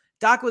things.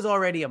 Doc was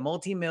already a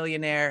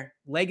multimillionaire.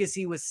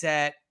 Legacy was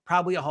set,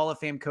 probably a Hall of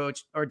Fame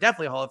coach, or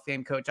definitely a Hall of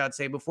Fame coach, I'd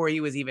say, before he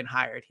was even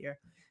hired here.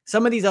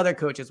 Some of these other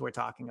coaches we're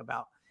talking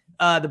about.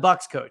 The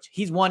Bucks coach,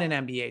 he's won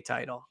an NBA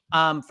title.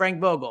 Frank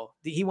Vogel,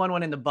 he won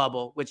one in the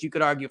bubble, which you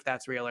could argue if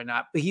that's real or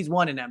not, but he's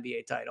won an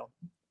NBA title.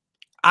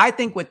 I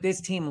think what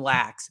this team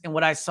lacks, and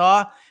what I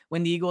saw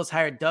when the Eagles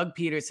hired Doug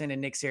Peterson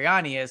and Nick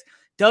Sirianni, is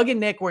Doug and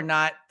Nick were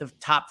not the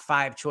top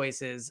 5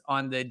 choices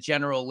on the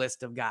general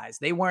list of guys.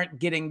 They weren't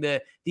getting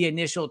the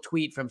initial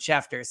tweet from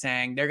Schefter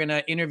saying they're going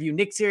to interview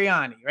Nick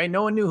Sirianni, right?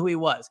 No one knew who he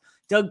was.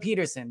 Doug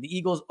Peterson, the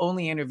Eagles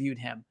only interviewed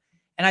him.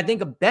 And I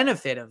think a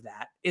benefit of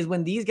that is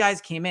when these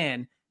guys came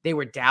in, they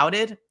were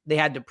doubted, they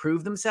had to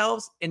prove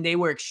themselves, and they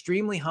were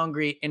extremely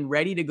hungry and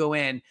ready to go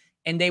in.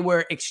 And they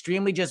were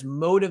extremely just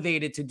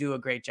motivated to do a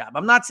great job.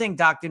 I'm not saying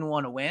Doc didn't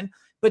want to win,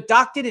 but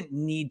Doc didn't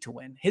need to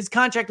win. His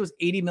contract was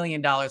 $80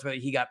 million, whether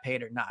he got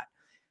paid or not.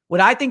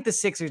 What I think the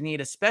Sixers need,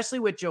 especially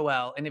with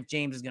Joel and if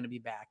James is going to be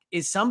back,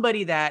 is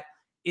somebody that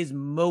is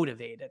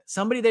motivated,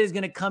 somebody that is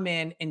going to come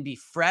in and be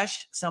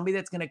fresh, somebody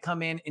that's going to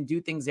come in and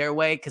do things their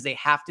way because they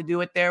have to do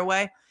it their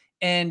way.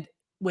 And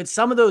with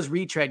some of those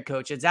retread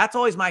coaches, that's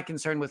always my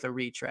concern with a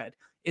retread,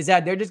 is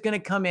that they're just going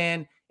to come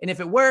in, and if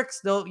it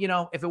works,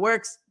 if it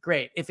works,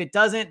 great. If it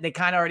doesn't, they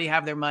kind of already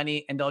have their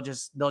money and they'll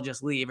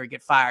just leave or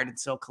get fired and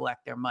still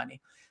collect their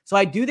money. So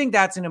I do think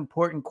that's an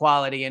important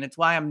quality. And it's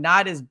why I'm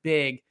not as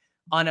big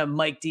on a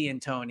Mike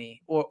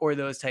D'Antoni or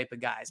those type of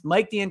guys.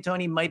 Mike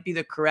D'Antoni might be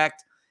the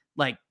correct,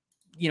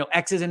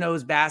 X's and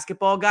O's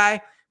basketball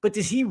guy, but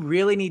does he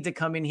really need to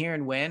come in here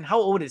and win? How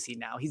old is he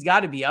now? He's got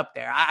to be up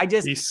there.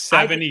 He's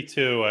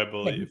 72, I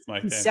believe.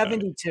 He's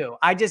 72.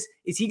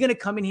 Is he going to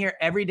come in here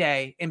every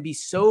day and be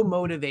so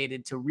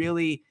motivated to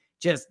really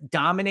just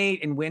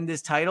dominate and win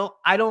this title?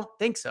 I don't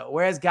think so.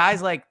 Whereas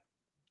guys like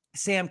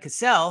Sam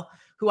Cassell,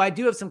 who I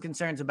do have some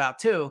concerns about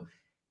too,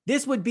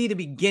 this would be the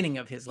beginning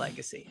of his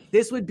legacy.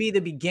 This would be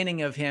the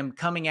beginning of him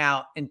coming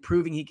out and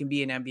proving he can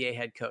be an NBA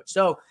head coach.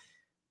 So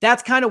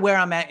that's kind of where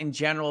I'm at in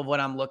general of what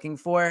I'm looking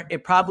for.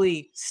 It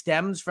probably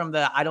stems from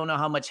I don't know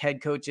how much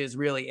head coaches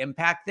really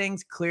impact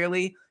things.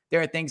 Clearly, there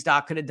are things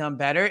Doc could have done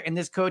better, and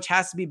this coach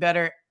has to be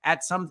better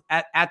at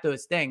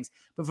those things.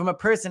 But from a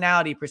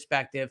personality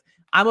perspective,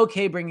 I'm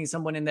okay bringing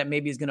someone in that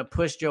maybe is going to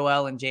push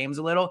Joel and James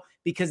a little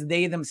because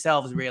they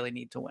themselves really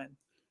need to win.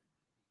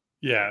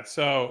 Yeah,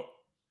 so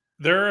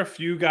there are a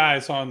few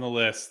guys on the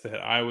list that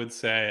I would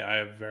say I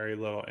have very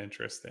little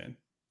interest in.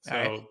 So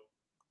right.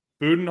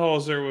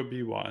 Budenholzer would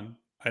be one.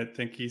 I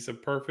think he's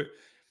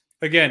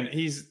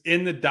he's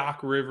in the Doc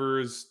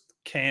Rivers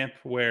camp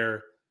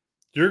where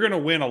you're going to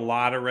win a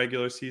lot of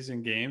regular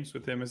season games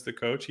with him as the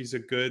coach. He's a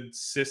good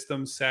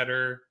system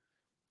setter.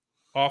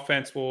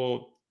 Offense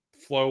will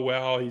flow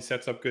well. He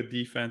sets up good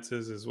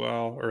defenses as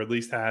well, or at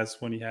least has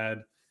when he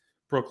had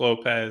Brooke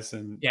Lopez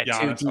and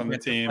Giannis on the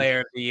team.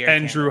 Player of the year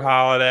and Drew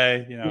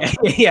Holiday.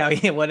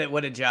 Yeah,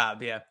 what a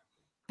job, yeah.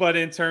 But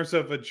in terms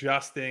of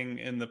adjusting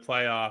in the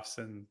playoffs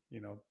and,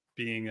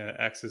 being an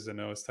X's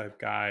and O's type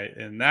guy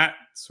in that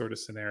sort of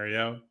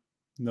scenario,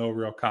 no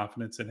real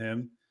confidence in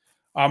him.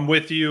 I'm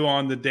with you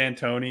on the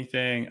D'Antoni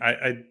thing.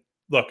 I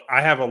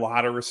have a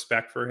lot of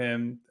respect for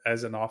him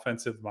as an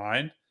offensive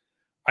mind.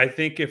 I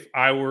think if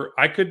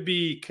I could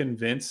be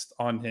convinced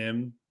on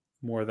him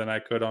more than I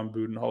could on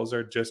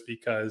Budenholzer, just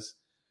because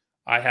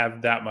I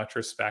have that much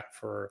respect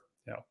for,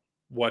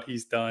 what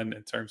he's done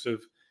in terms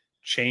of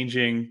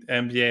changing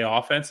NBA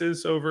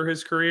offenses over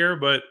his career.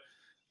 But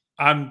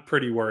I'm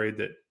pretty worried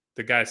that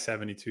the guy's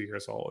 72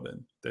 years old,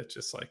 and that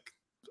just like,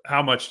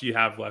 how much do you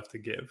have left to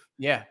give?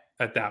 Yeah.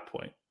 At that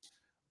point,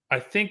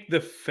 I think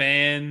the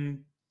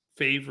fan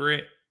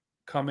favorite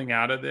coming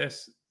out of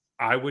this,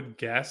 I would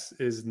guess,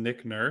 is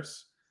Nick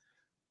Nurse.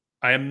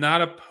 I am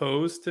not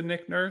opposed to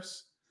Nick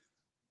Nurse.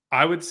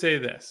 I would say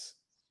this: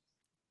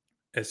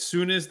 as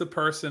soon as the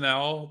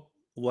personnel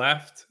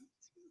left,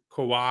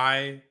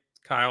 Kawhi,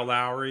 Kyle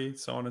Lowry,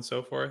 so on and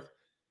so forth,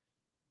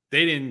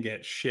 they didn't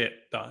get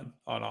shit done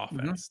on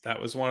offense. That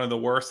was one of the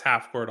worst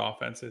half-court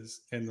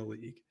offenses in the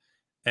league.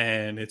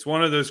 And it's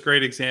one of those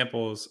great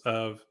examples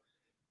of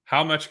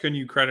how much can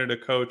you credit a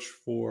coach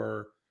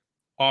for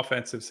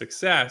offensive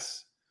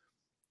success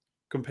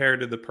compared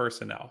to the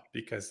personnel,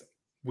 because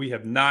we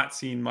have not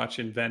seen much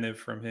inventive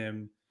from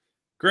him.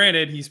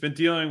 Granted, he's been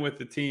dealing with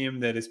the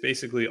team that is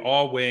basically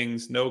all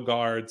wings, no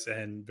guards,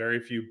 and very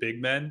few big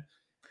men.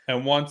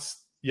 And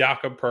once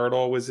Jakob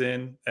Poeltl was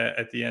in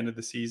at the end of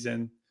the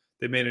season,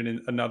 they made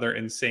another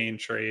insane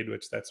trade,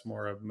 which that's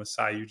more of a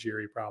Masai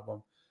Ujiri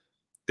problem.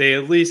 They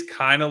at least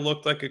kind of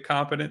looked like a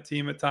competent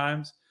team at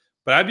times.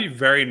 But I'd be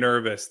very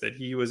nervous that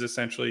he was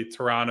essentially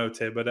Toronto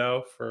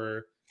Thibodeau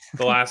for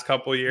the last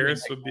couple of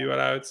years would be what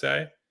I would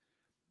say.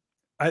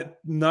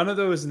 None of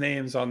those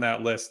names on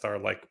that list are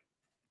like,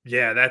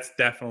 yeah, that's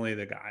definitely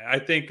the guy. I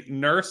think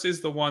Nurse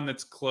is the one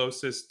that's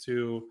closest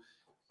to,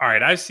 all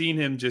right, I've seen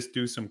him just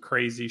do some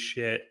crazy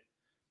shit.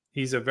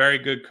 He's a very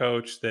good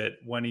coach that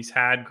when he's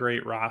had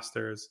great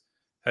rosters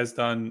has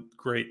done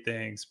great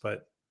things.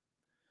 But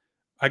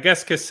I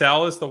guess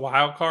Cassell is the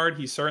wild card.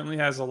 He certainly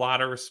has a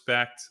lot of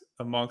respect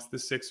amongst the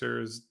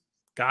Sixers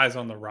guys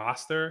on the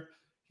roster.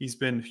 He's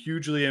been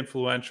hugely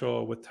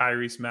influential with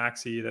Tyrese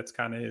Maxey. That's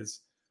kind of his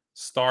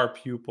star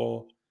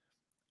pupil.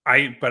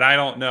 But I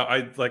don't know.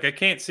 I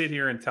can't sit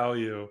here and tell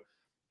you,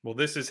 well,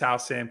 this is how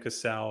Sam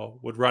Cassell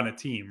would run a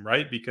team,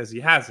 right? Because he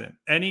hasn't.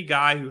 Any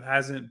guy who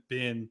hasn't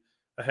been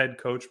a head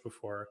coach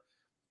before,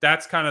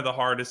 that's kind of the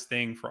hardest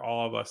thing for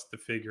all of us to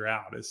figure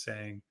out, is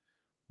saying,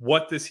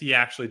 what does he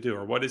actually do,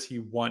 or what does he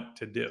want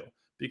to do?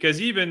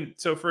 Because even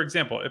so, for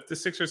example, if the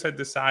Sixers had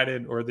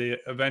decided, or they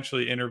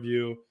eventually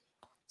interview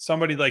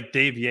somebody like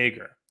Dave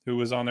Yeager, who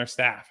was on their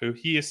staff, who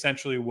he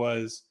essentially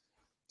was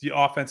the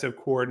offensive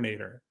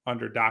coordinator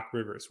under Doc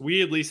Rivers,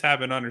 we at least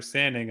have an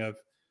understanding of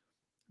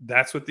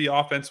that's what the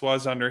offense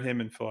was under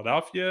him in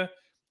Philadelphia.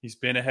 He's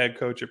been a head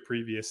coach at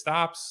previous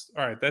stops.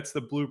 All right, that's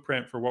the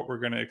blueprint for what we're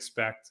going to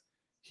expect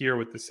here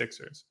with the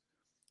Sixers.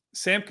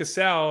 Sam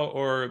Cassell,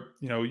 or,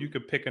 you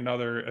could pick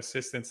another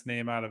assistant's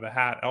name out of a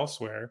hat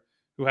elsewhere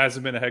who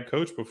hasn't been a head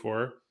coach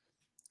before.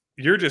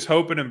 You're just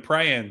hoping and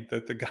praying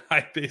that the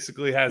guy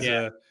basically has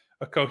a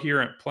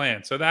coherent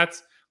plan. So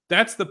that's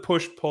the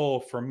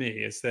push-pull for me,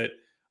 is that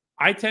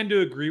I tend to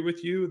agree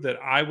with you that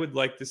I would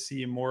like to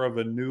see more of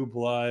a new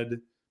blood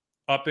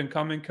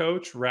up-and-coming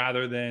coach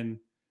rather than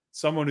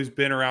someone who's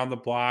been around the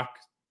block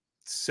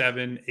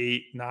 7,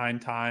 8, 9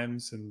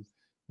 times and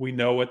we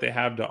know what they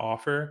have to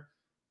offer.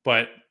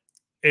 But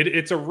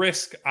it's a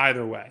risk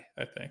either way,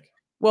 I think.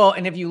 Well,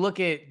 and if you look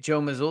at Joe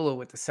Mazzulla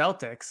with the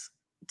Celtics,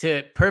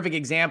 perfect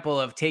example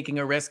of taking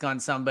a risk on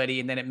somebody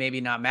and then it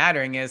maybe not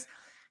mattering is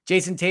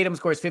Jason Tatum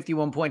scores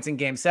 51 points in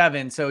Game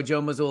 7, so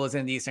Joe Mazzulla is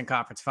in the Eastern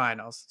Conference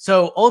Finals.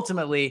 So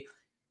ultimately,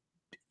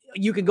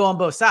 you could go on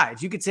both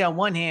sides. You could say on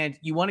one hand,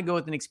 you want to go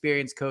with an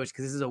experienced coach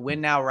because this is a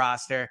win-now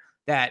roster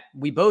that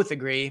we both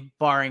agree,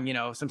 barring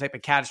some type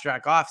of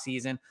catastrophic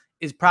offseason,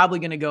 is probably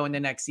going to go in the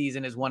next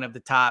season as one of the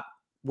top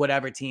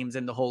whatever teams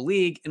in the whole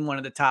league and one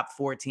of the top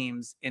 4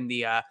 teams in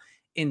the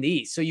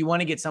East. So you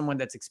want to get someone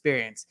that's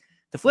experienced.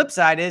 The flip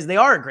side is they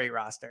are a great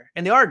roster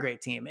and they are a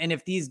great team. And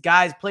if these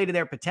guys play to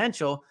their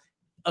potential,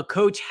 a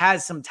coach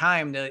has some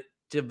time to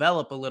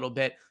develop a little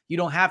bit. You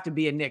don't have to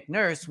be a Nick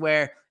Nurse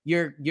where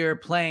you're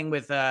playing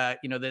with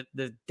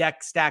the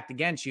deck stacked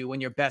against you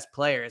when your best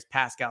player is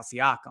Pascal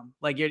Siakam.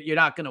 Like you're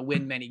not going to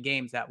win many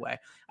games that way.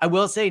 I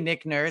will say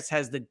Nick Nurse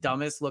has the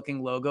dumbest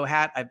looking logo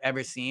hat I've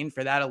ever seen.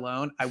 For that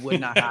alone, I would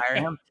not hire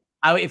him.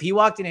 If he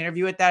walked in an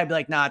interview with that, I'd be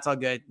like, nah, it's all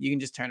good. You can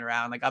just turn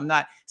around. Like I'm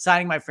not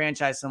signing my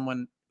franchise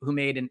someone who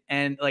made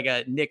like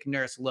a Nick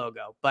Nurse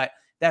logo, but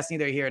that's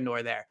neither here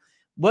nor there.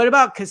 What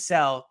about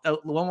Cassell?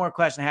 One more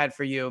question I had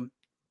for you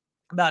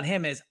about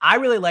him is I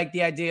really like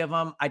the idea of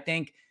him. I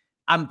think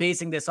I'm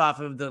basing this off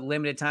of the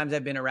limited times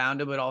I've been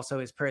around him, but also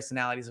his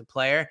personality as a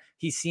player.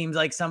 He seems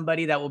like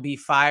somebody that will be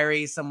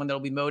fiery, someone that will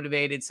be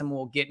motivated, someone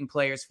will get in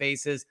players'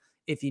 faces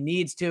if he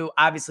needs to.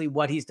 Obviously,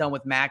 what he's done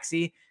with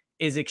Maxey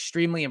is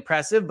extremely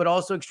impressive, but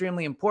also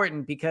extremely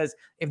important because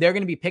if they're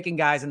going to be picking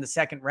guys in the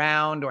second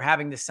round or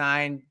having to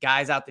sign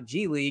guys out the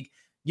G League,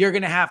 you're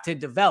going to have to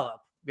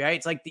develop, right?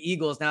 It's like the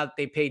Eagles now that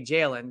they paid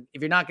Jalen.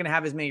 If you're not going to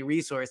have as many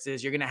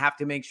resources, you're going to have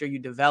to make sure you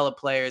develop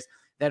players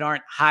that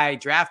aren't high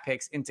draft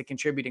picks into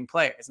contributing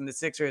players. And the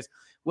Sixers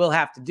will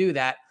have to do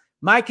that.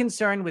 My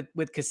concern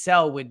with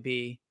Cassell would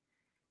be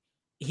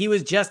he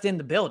was just in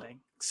the building.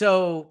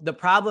 So the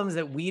problems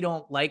that we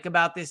don't like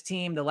about this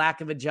team, the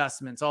lack of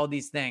adjustments, all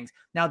these things.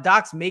 Now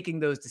Doc's making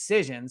those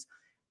decisions,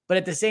 but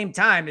at the same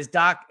time, is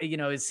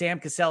Sam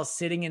Cassell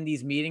sitting in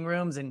these meeting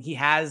rooms and he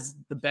has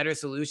the better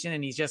solution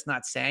and he's just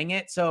not saying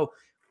it? So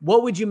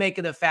what would you make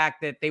of the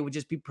fact that they would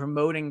just be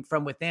promoting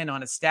from within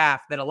on a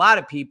staff that a lot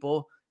of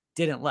people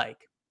didn't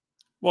like?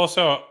 Well,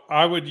 so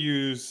I would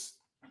use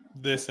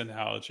this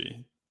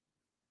analogy,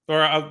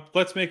 or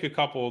let's make a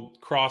couple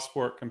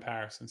cross-sport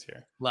comparisons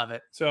here. Love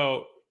it.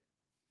 So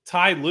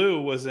Ty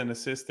Lue was an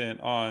assistant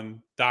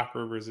on Doc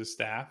Rivers'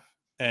 staff,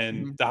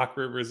 and Doc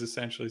Rivers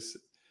essentially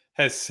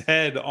has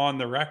said on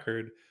the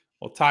record,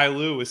 well, Ty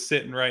Lue was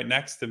sitting right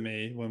next to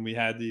me when we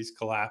had these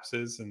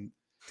collapses, and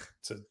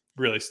it's a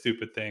really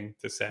stupid thing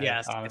to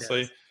say,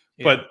 honestly.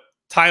 Yeah. But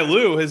Ty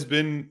Lue has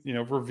been,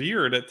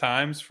 revered at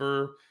times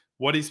for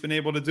what he's been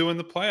able to do in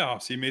the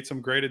playoffs. He made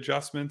some great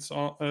adjustments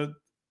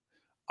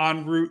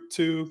en route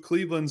to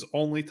Cleveland's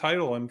only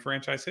title in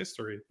franchise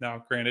history.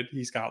 Now, granted,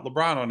 he's got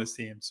LeBron on his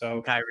team,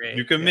 so Kyrie,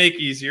 you can make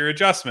easier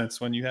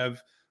adjustments when you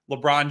have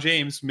LeBron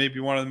James, maybe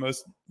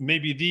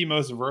the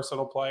most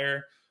versatile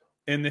player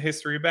in the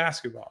history of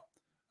basketball.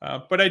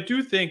 But I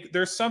do think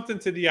there's something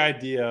to the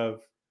idea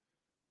of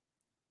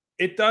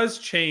it does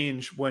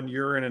change when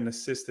you're in an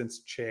assistant's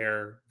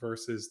chair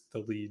versus the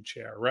lead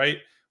chair, right?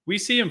 We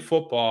see in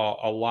football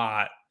a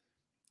lot.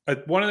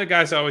 One of the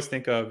guys I always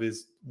think of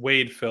is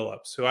Wade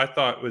Phillips, who I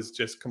thought was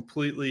just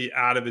completely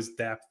out of his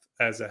depth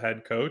as a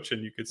head coach.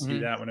 And you could see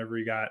that whenever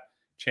he got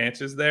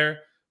chances there.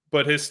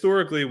 But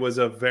historically was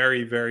a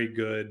very, very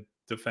good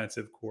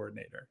defensive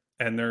coordinator.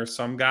 And there are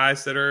some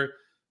guys that are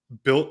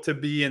built to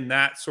be in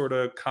that sort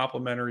of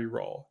complementary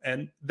role.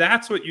 And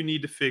that's what you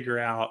need to figure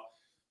out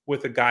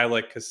with a guy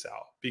like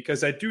Cassell.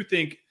 Because I do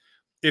think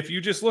if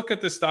you just look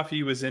at the stuff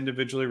he was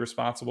individually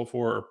responsible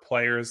for or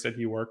players that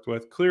he worked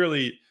with,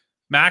 clearly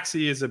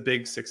Maxey is a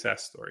big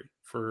success story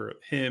for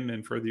him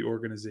and for the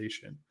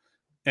organization.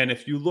 And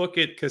if you look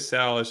at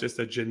Cassell as just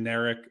a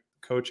generic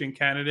coaching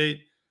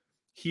candidate,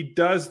 he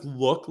does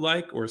look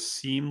like or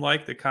seem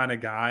like the kind of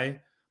guy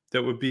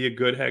that would be a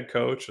good head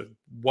coach,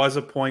 was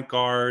a point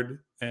guard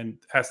and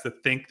has to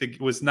think that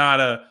was not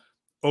a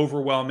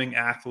overwhelming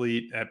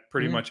athlete at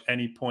pretty much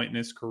any point in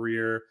his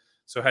career.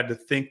 So had to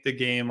think the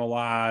game a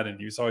lot. And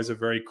he was always a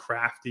very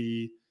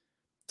crafty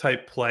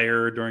type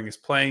player during his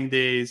playing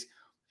days.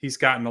 He's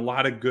gotten a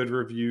lot of good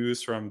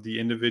reviews from the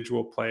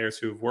individual players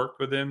who have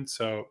worked with him.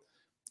 So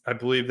I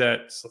believe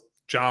that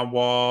John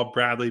Wall,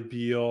 Bradley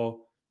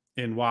Beal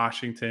in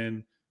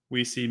Washington,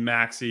 we see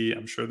Maxey.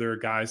 I'm sure there are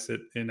guys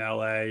that in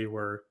LA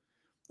were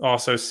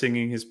also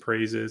singing his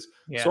praises.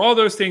 Yeah. So all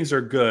those things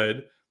are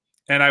good.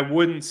 And I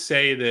wouldn't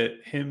say that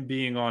him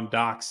being on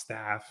Doc's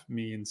staff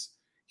means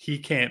he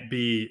can't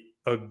be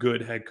a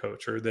good head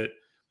coach, or that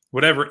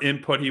whatever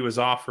input he was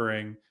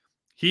offering,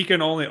 he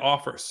can only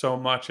offer so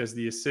much as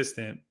the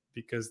assistant,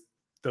 because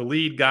the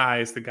lead guy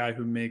is the guy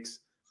who makes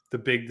the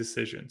big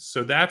decisions.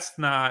 So that's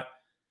not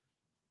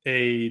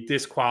a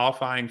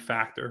disqualifying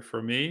factor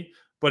for me,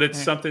 but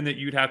it's something that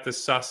you'd have to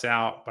suss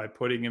out by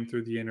putting him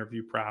through the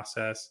interview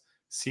process,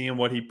 seeing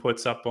what he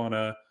puts up on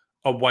a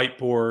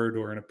whiteboard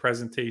or in a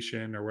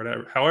presentation or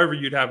whatever, however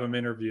you'd have him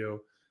interview,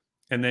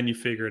 and then you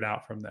figure it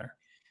out from there.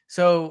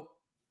 So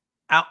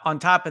on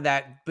top of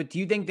that, but do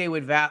you think they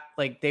would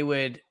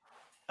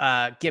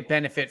get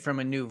benefit from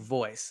a new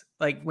voice?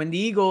 Like when the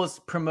Eagles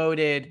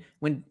promoted,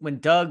 when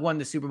Doug won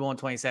the Super Bowl in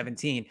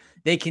 2017,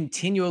 they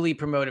continually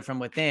promoted from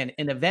within,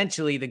 and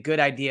eventually the good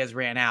ideas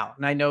ran out.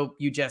 And I know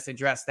you just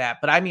addressed that,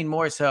 but I mean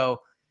more so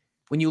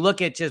when you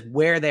look at just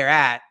where they're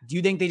at, do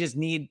you think they just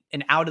need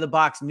an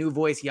out-of-the-box new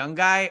voice young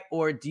guy,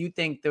 or do you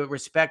think the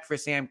respect for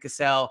Sam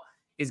Cassell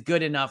is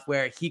good enough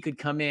where he could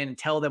come in and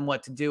tell them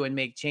what to do and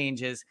make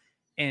changes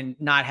and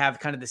not have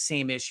kind of the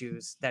same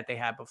issues that they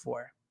had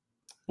before?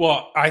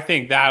 Well, I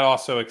think that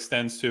also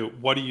extends to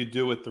what do you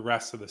do with the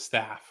rest of the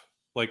staff?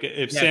 Like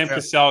if Sam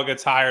Cassell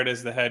gets hired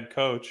as the head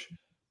coach,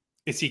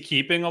 is he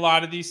keeping a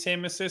lot of these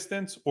same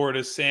assistants, or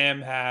does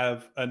Sam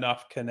have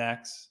enough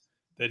connects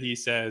that he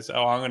says,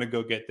 oh, I'm going to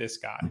go get this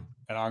guy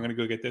and I'm going to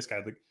go get this guy?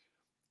 Like,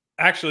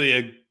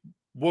 actually,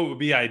 what would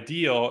be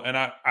ideal, and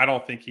I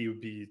don't think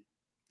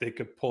they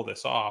could pull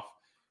this off,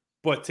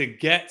 but to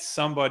get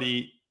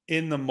somebody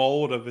in the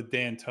mold of a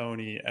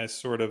D'Antoni as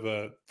sort of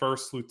a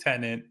first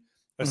lieutenant,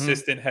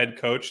 assistant head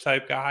coach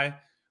type guy,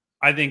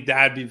 I think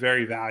that'd be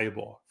very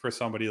valuable for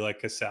somebody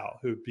like Cassell,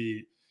 who'd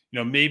be,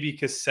 maybe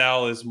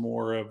Cassell is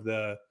more of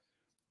the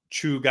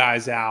chew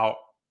guys out,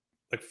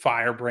 like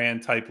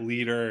firebrand type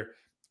leader.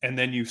 And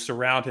then you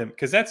surround him,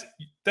 because that's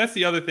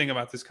the other thing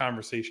about this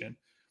conversation.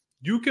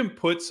 You can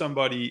put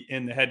somebody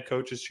in the head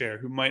coach's chair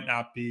who might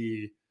not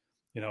be,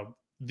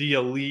 the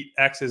elite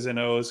X's and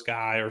O's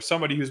guy, or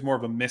somebody who's more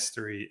of a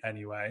mystery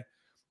anyway.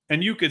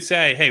 And you could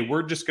say, hey,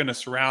 we're just going to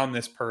surround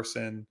this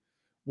person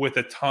with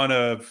a ton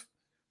of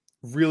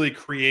really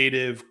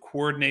creative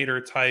coordinator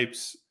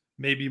types,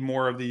 maybe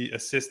more of the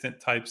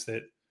assistant types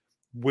that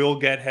will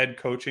get head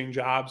coaching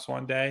jobs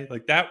one day.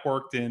 Like that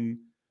worked in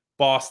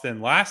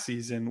Boston last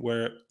season,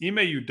 where Ime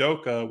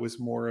Udoka was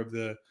more of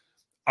the,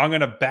 I'm going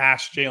to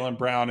bash Jaylen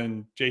Brown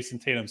and Jason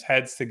Tatum's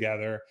heads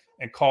together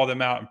and call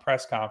them out in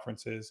press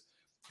conferences.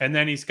 And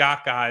then he's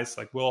got guys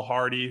like Will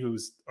Hardy,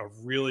 who's a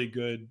really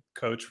good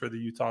coach for the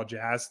Utah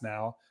Jazz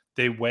now.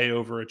 They way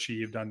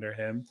overachieved under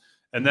him.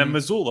 And then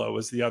Mazzulla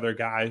was the other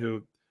guy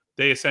who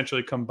they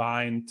essentially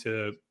combined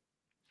to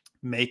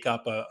make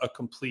up a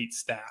complete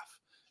staff.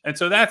 And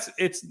so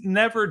it's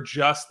never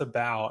just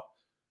about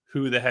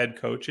who the head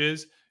coach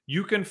is.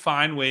 You can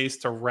find ways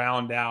to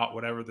round out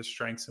whatever the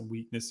strengths and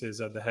weaknesses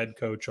of the head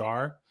coach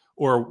are,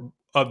 or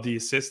of the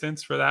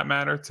assistants for that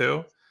matter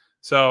too.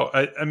 So,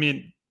 I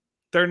mean,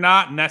 they're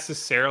not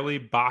necessarily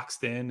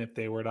boxed in if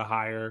they were to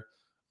hire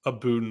a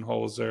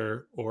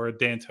Budenholzer or a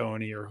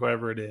D'Antoni or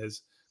whoever it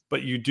is,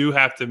 but you do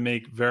have to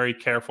make very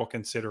careful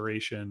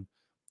consideration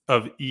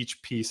of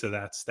each piece of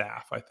that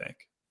staff, I think.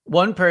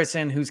 One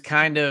person who's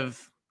kind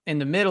of in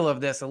the middle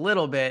of this a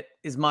little bit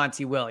is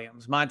Monty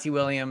Williams. Monty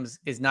Williams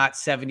is not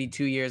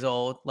 72 years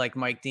old like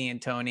Mike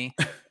D'Antoni.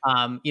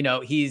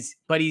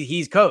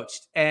 He's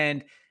coached,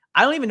 and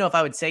I don't even know if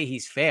I would say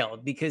he's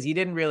failed, because he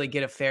didn't really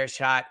get a fair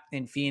shot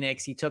in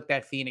Phoenix. He took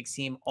that Phoenix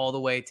team all the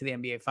way to the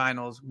NBA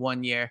Finals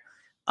one year.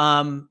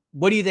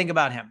 What do you think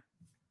about him?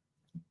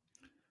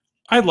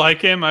 I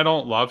like him. I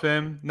don't love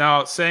him.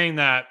 Now, saying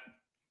that,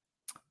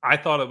 I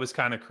thought it was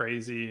kind of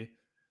crazy,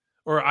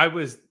 or I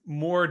was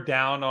more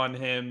down on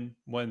him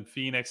when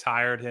Phoenix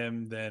hired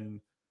him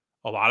than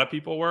a lot of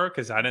people were,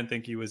 because I didn't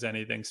think he was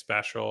anything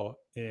special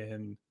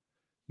in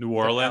New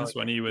Orleans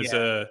when he was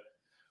a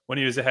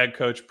head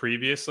coach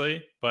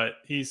previously. But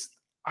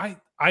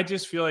I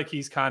just feel like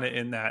he's kind of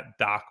in that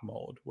Doc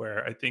mold,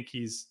 where I think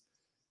he's,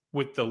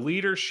 with the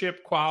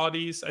leadership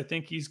qualities, I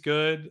think he's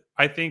good.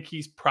 I think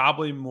he's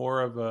probably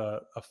more of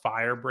a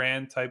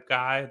firebrand type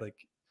guy.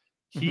 Like,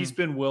 he's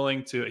been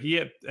willing to,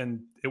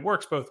 and it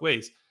works both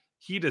ways.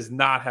 He does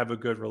not have a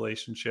good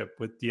relationship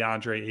with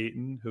DeAndre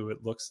Ayton, who it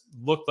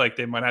looked like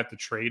they might have to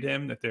trade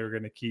him if they were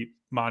going to keep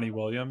Monty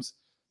Williams.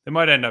 They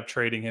might end up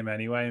trading him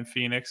anyway in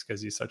Phoenix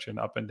because he's such an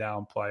up and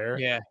down player.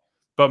 Yeah.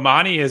 But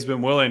Monty has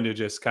been willing to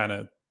just kind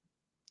of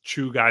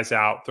chew guys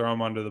out, throw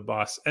them under the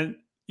bus. And,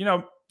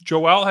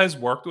 Joel has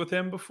worked with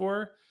him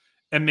before,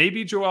 and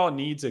maybe Joel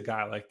needs a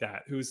guy like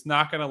that who's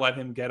not going to let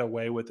him get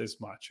away with as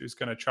much, who's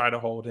going to try to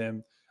hold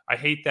him. I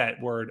hate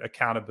that word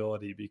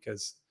accountability,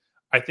 because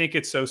I think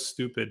it's so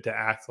stupid to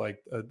act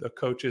like a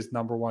coach's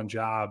number one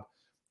job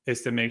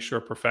is to make sure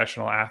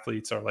professional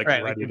athletes are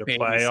ready to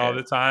play all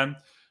the time.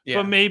 Yeah.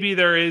 But maybe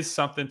there is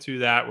something to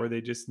that, where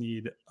they just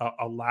need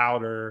a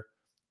louder,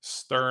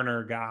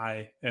 sterner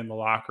guy in the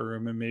locker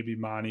room, and maybe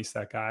Monty's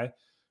that guy.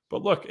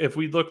 But look, if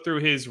we look through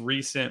his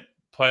recent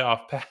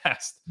playoff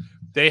past,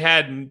 they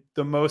had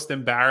the most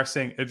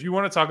embarrassing, if you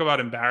want to talk about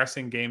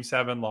embarrassing Game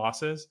 7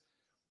 losses,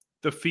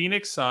 the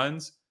Phoenix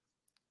Suns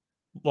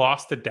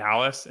lost to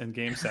Dallas in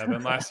Game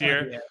 7 last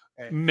year.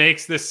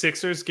 Makes the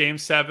Sixers Game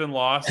 7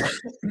 loss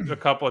a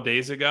couple of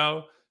days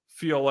ago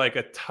feel like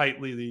a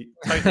tightly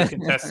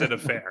contested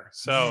affair.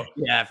 So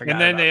I forgot.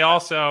 And then they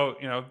also,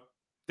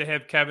 they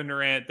have Kevin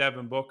Durant,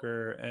 Devin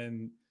Booker,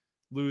 and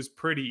lose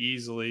pretty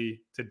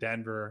easily to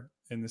Denver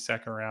in the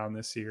second round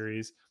this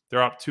series.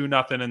 They're up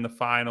 2-0 in the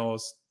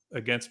finals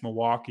against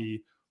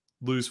Milwaukee,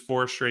 lose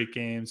 4 straight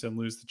games and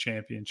lose the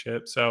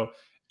championship. So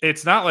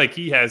it's not like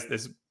he has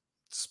this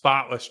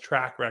spotless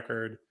track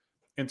record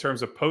in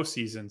terms of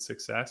postseason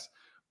success.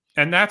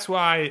 And that's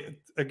why,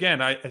 again,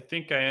 I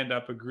think I end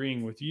up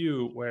agreeing with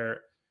you,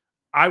 where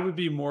I would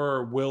be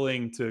more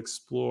willing to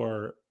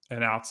explore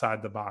an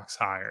outside the box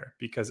hire,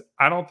 because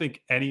I don't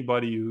think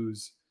anybody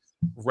who's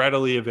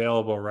readily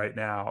available right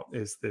now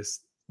is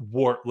this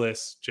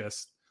wartless,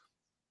 just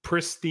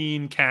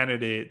pristine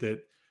candidate that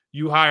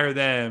you hire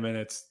them and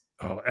it's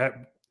at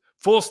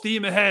full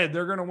steam ahead,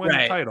 they're going to win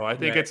the title. I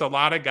think it's a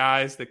lot of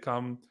guys that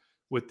come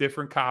with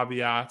different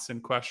caveats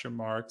and question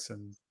marks,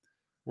 and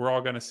we're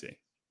all going to see.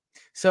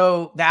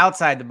 So the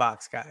outside the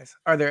box guys,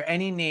 are there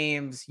any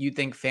names you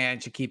think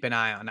fans should keep an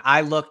eye on?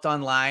 I looked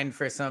online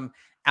for some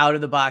out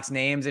of the box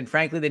names, and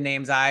frankly, the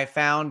names I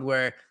found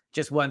were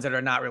just ones that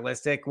are not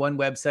realistic. One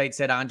website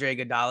said Andre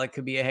Iguodala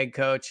could be a head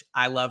coach.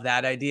 I love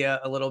that idea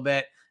a little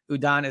bit.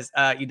 Udonis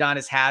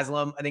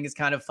Haslem, I think is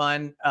kind of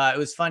fun. It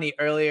was funny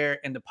earlier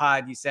in the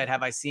pod, you said,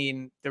 have I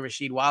seen the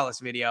Rasheed Wallace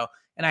video?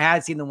 And I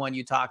had seen the one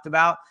you talked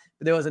about,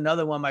 but there was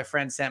another one my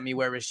friend sent me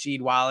where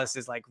Rasheed Wallace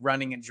is like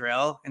running a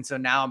drill. And so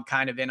now I'm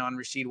kind of in on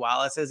Rasheed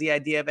Wallace as the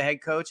idea of a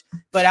head coach.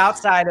 But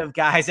outside of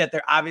guys that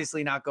they're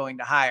obviously not going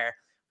to hire,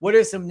 what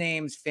are some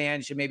names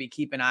fans should maybe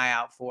keep an eye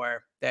out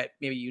for that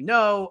maybe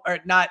or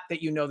not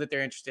that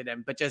they're interested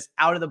in, but just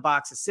out of the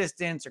box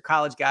assistants or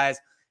college guys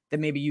that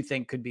maybe you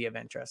think could be of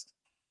interest?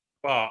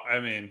 Well, I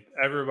mean,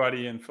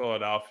 everybody in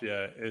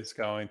Philadelphia is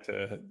going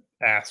to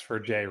ask for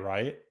Jay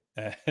Wright.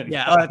 That's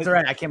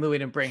right. I can't believe we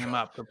didn't bring him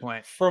up. Good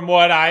point. From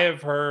what I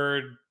have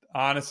heard,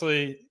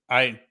 honestly,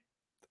 I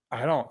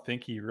don't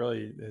think he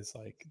really is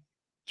like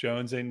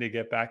jonesing to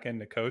get back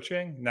into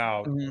coaching.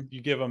 Now,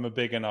 you give him a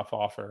big enough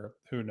offer,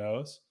 who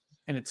knows?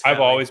 And I've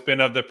always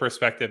been of the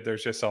perspective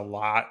there's just a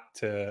lot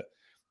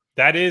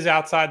that is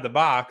outside the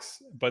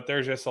box, but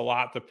there's just a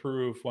lot to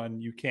prove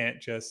when you can't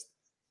just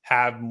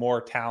have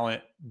more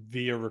talent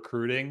via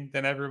recruiting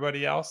than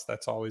everybody else.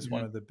 That's always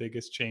one of the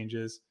biggest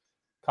changes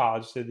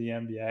college to the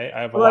NBA.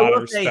 I have a lot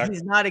of respect.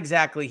 He's not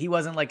exactly, he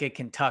wasn't like a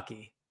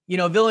Kentucky.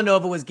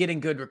 Villanova was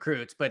getting good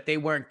recruits, but they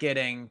weren't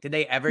getting, did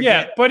they ever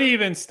get? But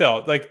even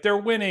still, like they're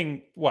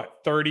winning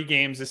 30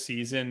 games a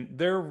season.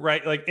 They're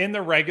right. Like in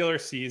the regular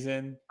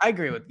season, I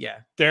agree with,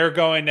 they're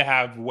going to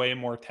have way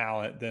more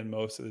talent than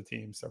most of the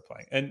teams they're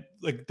playing. And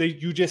like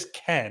you just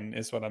can,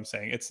 is what I'm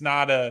saying. It's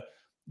not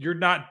you're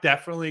not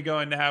definitely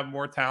going to have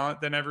more talent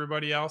than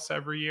everybody else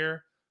every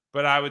year.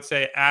 But I would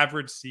say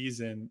average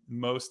season,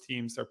 most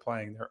teams they're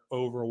playing, they're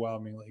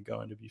overwhelmingly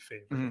going to be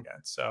favored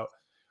against. So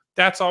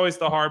that's always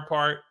the hard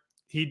part.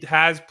 He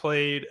has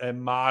played a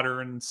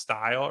modern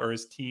style, or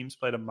his teams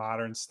played a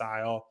modern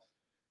style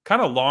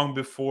kind of long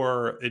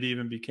before it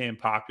even became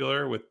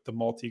popular with the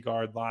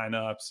multi-guard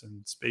lineups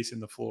and spacing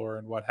the floor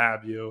and what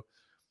have you.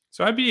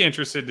 So I'd be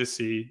interested to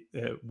see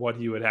what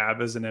he would have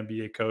as an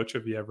NBA coach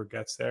if he ever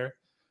gets there.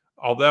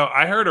 Although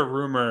I heard a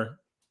rumor,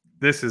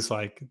 this is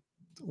like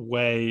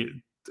way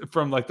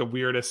from like the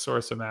weirdest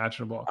source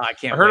imaginable.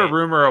 I heard a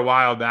rumor a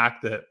while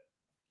back that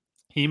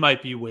he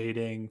might be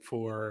waiting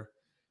for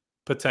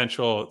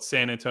potential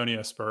San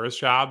Antonio Spurs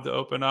job to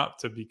open up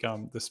to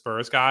become the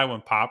Spurs guy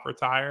when Pop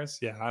retires.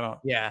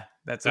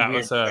 That's a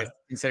weird choice,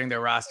 considering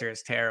their roster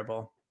is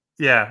terrible.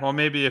 Well,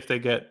 maybe if they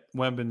get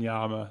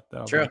Wembanyama,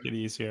 that'll make it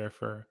easier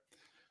for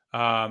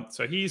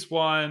so he's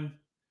one.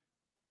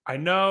 I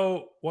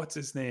know what's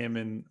his name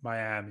in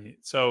Miami.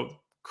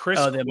 So Chris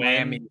Quinn,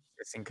 Miami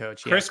assistant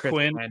coach. Chris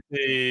Quinn,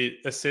 the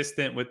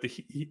assistant with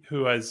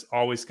who has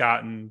always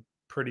gotten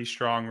pretty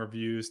strong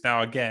reviews.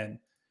 Now again,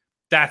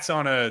 that's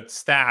on a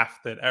staff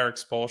that Eric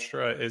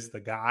Spoelstra is the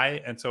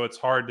guy. And so it's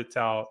hard to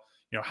tell,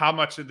 how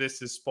much of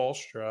this is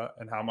Spoelstra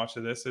and how much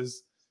of this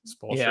is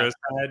Spoelstra has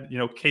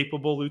had,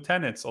 capable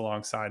lieutenants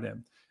alongside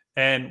him.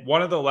 And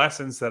one of the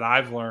lessons that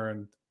I've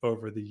learned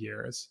over the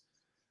years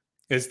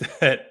is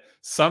that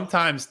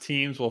sometimes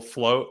teams will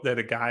float that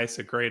a guy is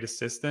a great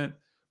assistant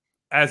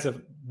as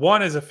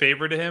a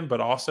favor to him, but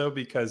also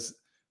because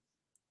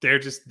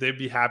they'd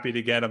be happy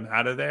to get him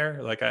out of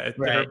there. Like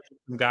there are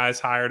some guys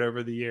hired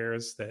over the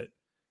years that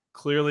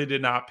clearly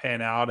did not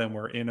pan out and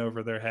were in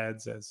over their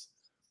heads as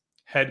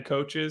head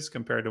coaches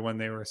compared to when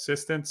they were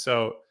assistants.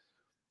 So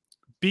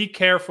be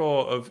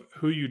careful of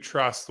who you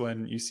trust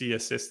when you see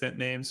assistant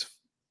names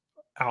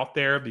out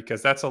there,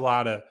 because that's a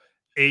lot of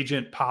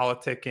agent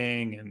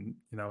politicking and,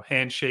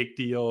 handshake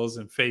deals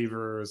and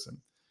favors. And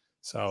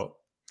so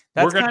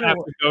we're going to have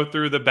to go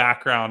through the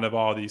background of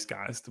all these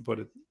guys to put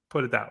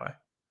it that way.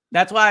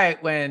 That's why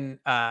when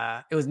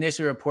it was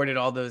initially reported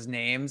all those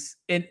names,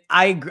 and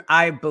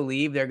I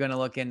believe they're going to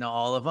look into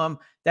all of them.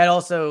 That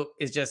also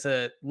is just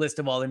a list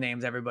of all the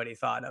names everybody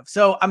thought of.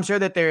 So I'm sure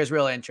that there is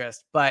real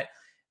interest. But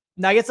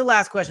now I guess the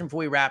last question before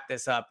we wrap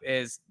this up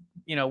is,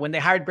 when they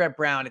hired Brett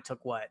Brown, it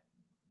took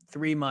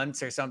 3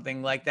 months or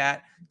something like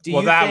that.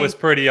 That was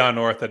pretty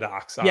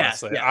unorthodox,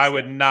 honestly. Yes, I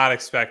would not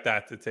expect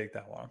that to take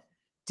that long.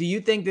 Do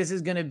you think this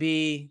is going to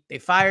be, they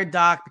fired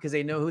Doc because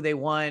they know who they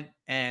want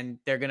and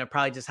they're going to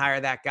probably just hire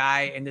that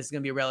guy and this is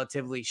going to be a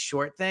relatively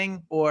short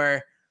thing?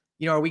 Or,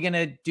 are we going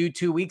to do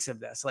 2 weeks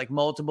of this, like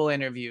multiple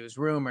interviews,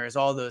 rumors,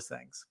 all those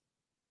things?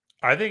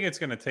 I think it's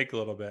going to take a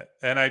little bit.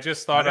 And I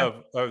just thought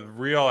of a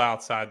real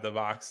outside the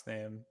box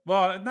name.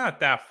 Well, not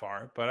that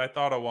far, but I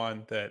thought of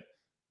one that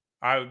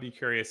I would be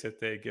curious if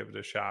they give it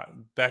a shot.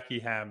 Becky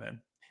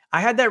Hammon. I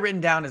had that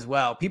written down as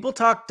well. People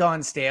talk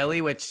Dawn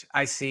Staley, which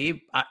I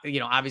see,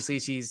 obviously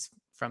she's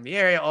from the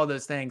area, all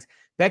those things.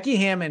 Becky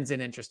Hammon's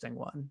an interesting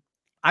one.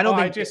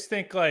 I just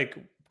think like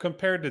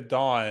compared to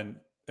Dawn,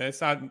 and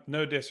it's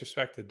no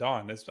disrespect to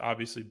Dawn. It's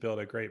obviously built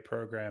a great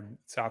program in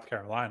South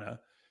Carolina.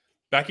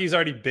 Becky's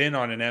already been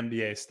on an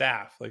NBA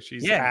staff. Like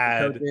she's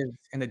had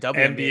in the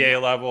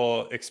NBA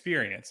level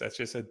experience. That's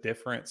just a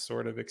different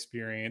sort of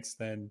experience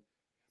than,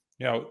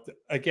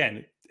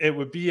 again, it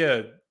would be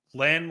a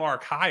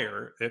landmark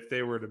hire if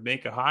they were to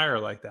make a hire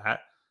like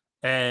that.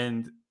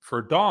 And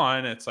for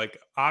Dawn, it's like,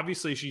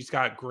 obviously she's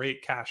got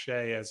great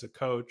cachet as a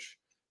coach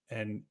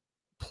and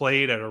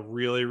played at a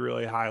really,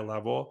 really high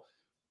level,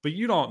 but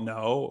you don't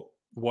know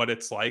what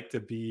it's like to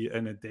be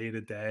in a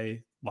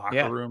day-to-day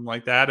locker room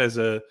like that as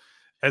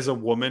a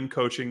woman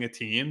coaching a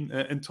team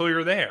until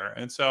you're there.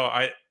 And so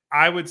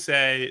I would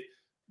say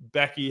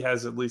Becky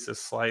has at least a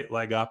slight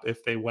leg up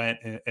if they went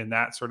in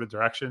that sort of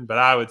direction. But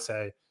I would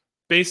say,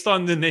 based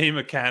on the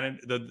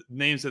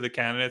names of the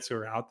candidates who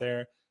are out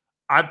there,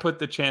 I'd put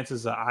the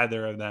chances of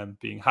either of them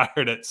being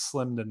hired at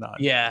slim to none.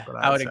 Yeah,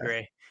 I would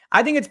agree.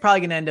 I think it's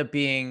probably going to end up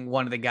being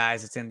one of the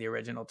guys that's in the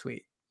original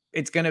tweet.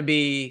 It's going to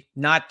be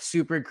not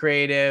super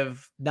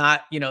creative,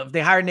 not, if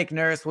they hire Nick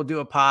Nurse, we'll do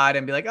a pod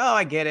and be like, oh,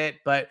 I get it.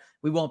 But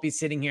we won't be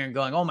sitting here and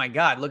going, oh my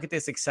God, look at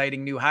this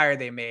exciting new hire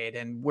they made.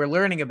 And we're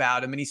learning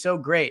about him and he's so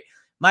great.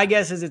 My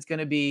guess is it's going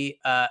to be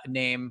a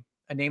name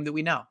that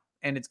we know.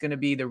 And it's going to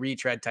be the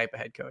retread type of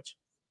head coach.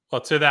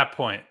 Well, to that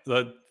point,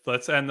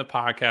 let's end the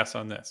podcast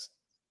on this.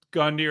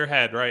 Gun to your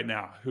head right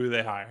now, who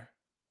they hire.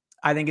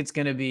 I think it's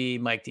going to be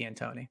Mike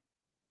D'Antoni.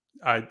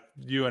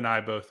 You and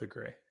I both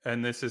agree.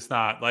 And this is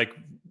not like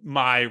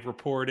my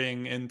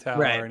reporting intel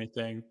or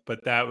anything,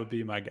 but that would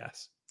be my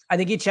guess. I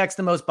think he checks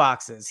the most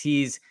boxes.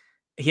 He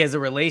has a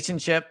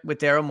relationship with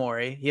Daryl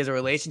Morey. He has a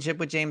relationship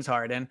with James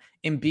Harden.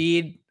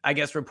 Embiid, I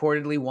guess,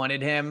 reportedly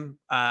wanted him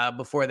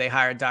before they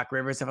hired Doc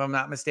Rivers, if I'm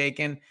not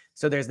mistaken.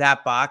 So there's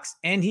that box.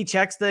 And he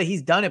checks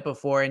he's done it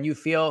before, and you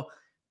feel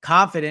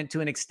confident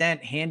to an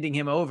extent handing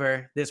him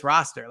over this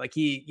roster. Like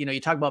you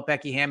talk about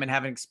Becky Hammon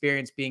having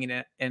experience being in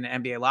an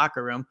NBA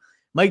locker room.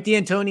 Mike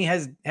D'Antoni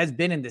has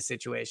been in this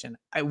situation.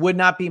 It would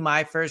not be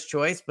my first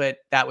choice, but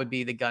that would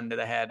be the gun to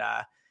the head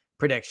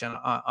prediction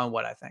on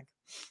what I think.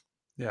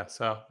 Yeah,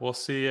 so we'll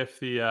see if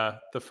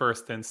the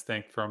first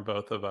instinct from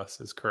both of us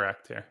is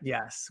correct here.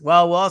 Yes.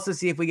 Well, we'll also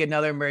see if we get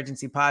another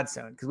emergency pod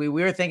soon, because we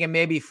were thinking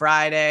maybe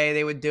Friday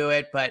they would do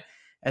it, but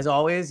as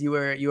always, you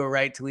were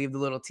right to leave the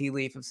little tea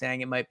leaf of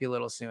saying it might be a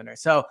little sooner.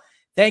 So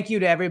thank you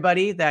to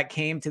everybody that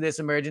came to this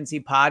emergency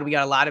pod. We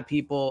got a lot of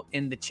people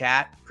in the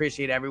chat.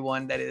 Appreciate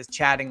everyone that is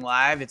chatting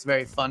live. It's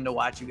very fun to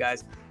watch you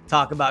guys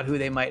talk about who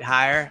they might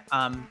hire.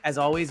 As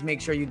always, make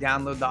sure you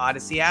download the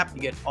Odyssey app.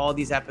 You get all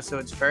these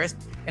episodes first.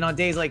 And on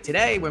days like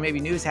today, where maybe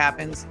news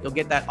happens, you'll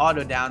get that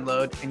auto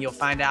download and you'll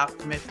find out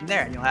from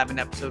there, and you'll have an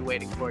episode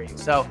waiting for you.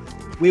 So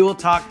we will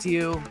talk to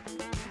you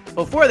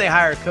before they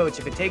hire a coach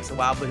if it takes a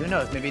while, but who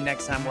knows? Maybe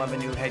next time we'll have a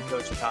new head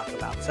coach to talk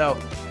about. So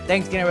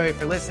thanks again, everybody,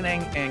 for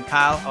listening. And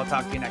Kyle, I'll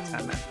talk to you next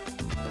time, man.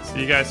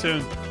 See you guys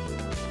soon.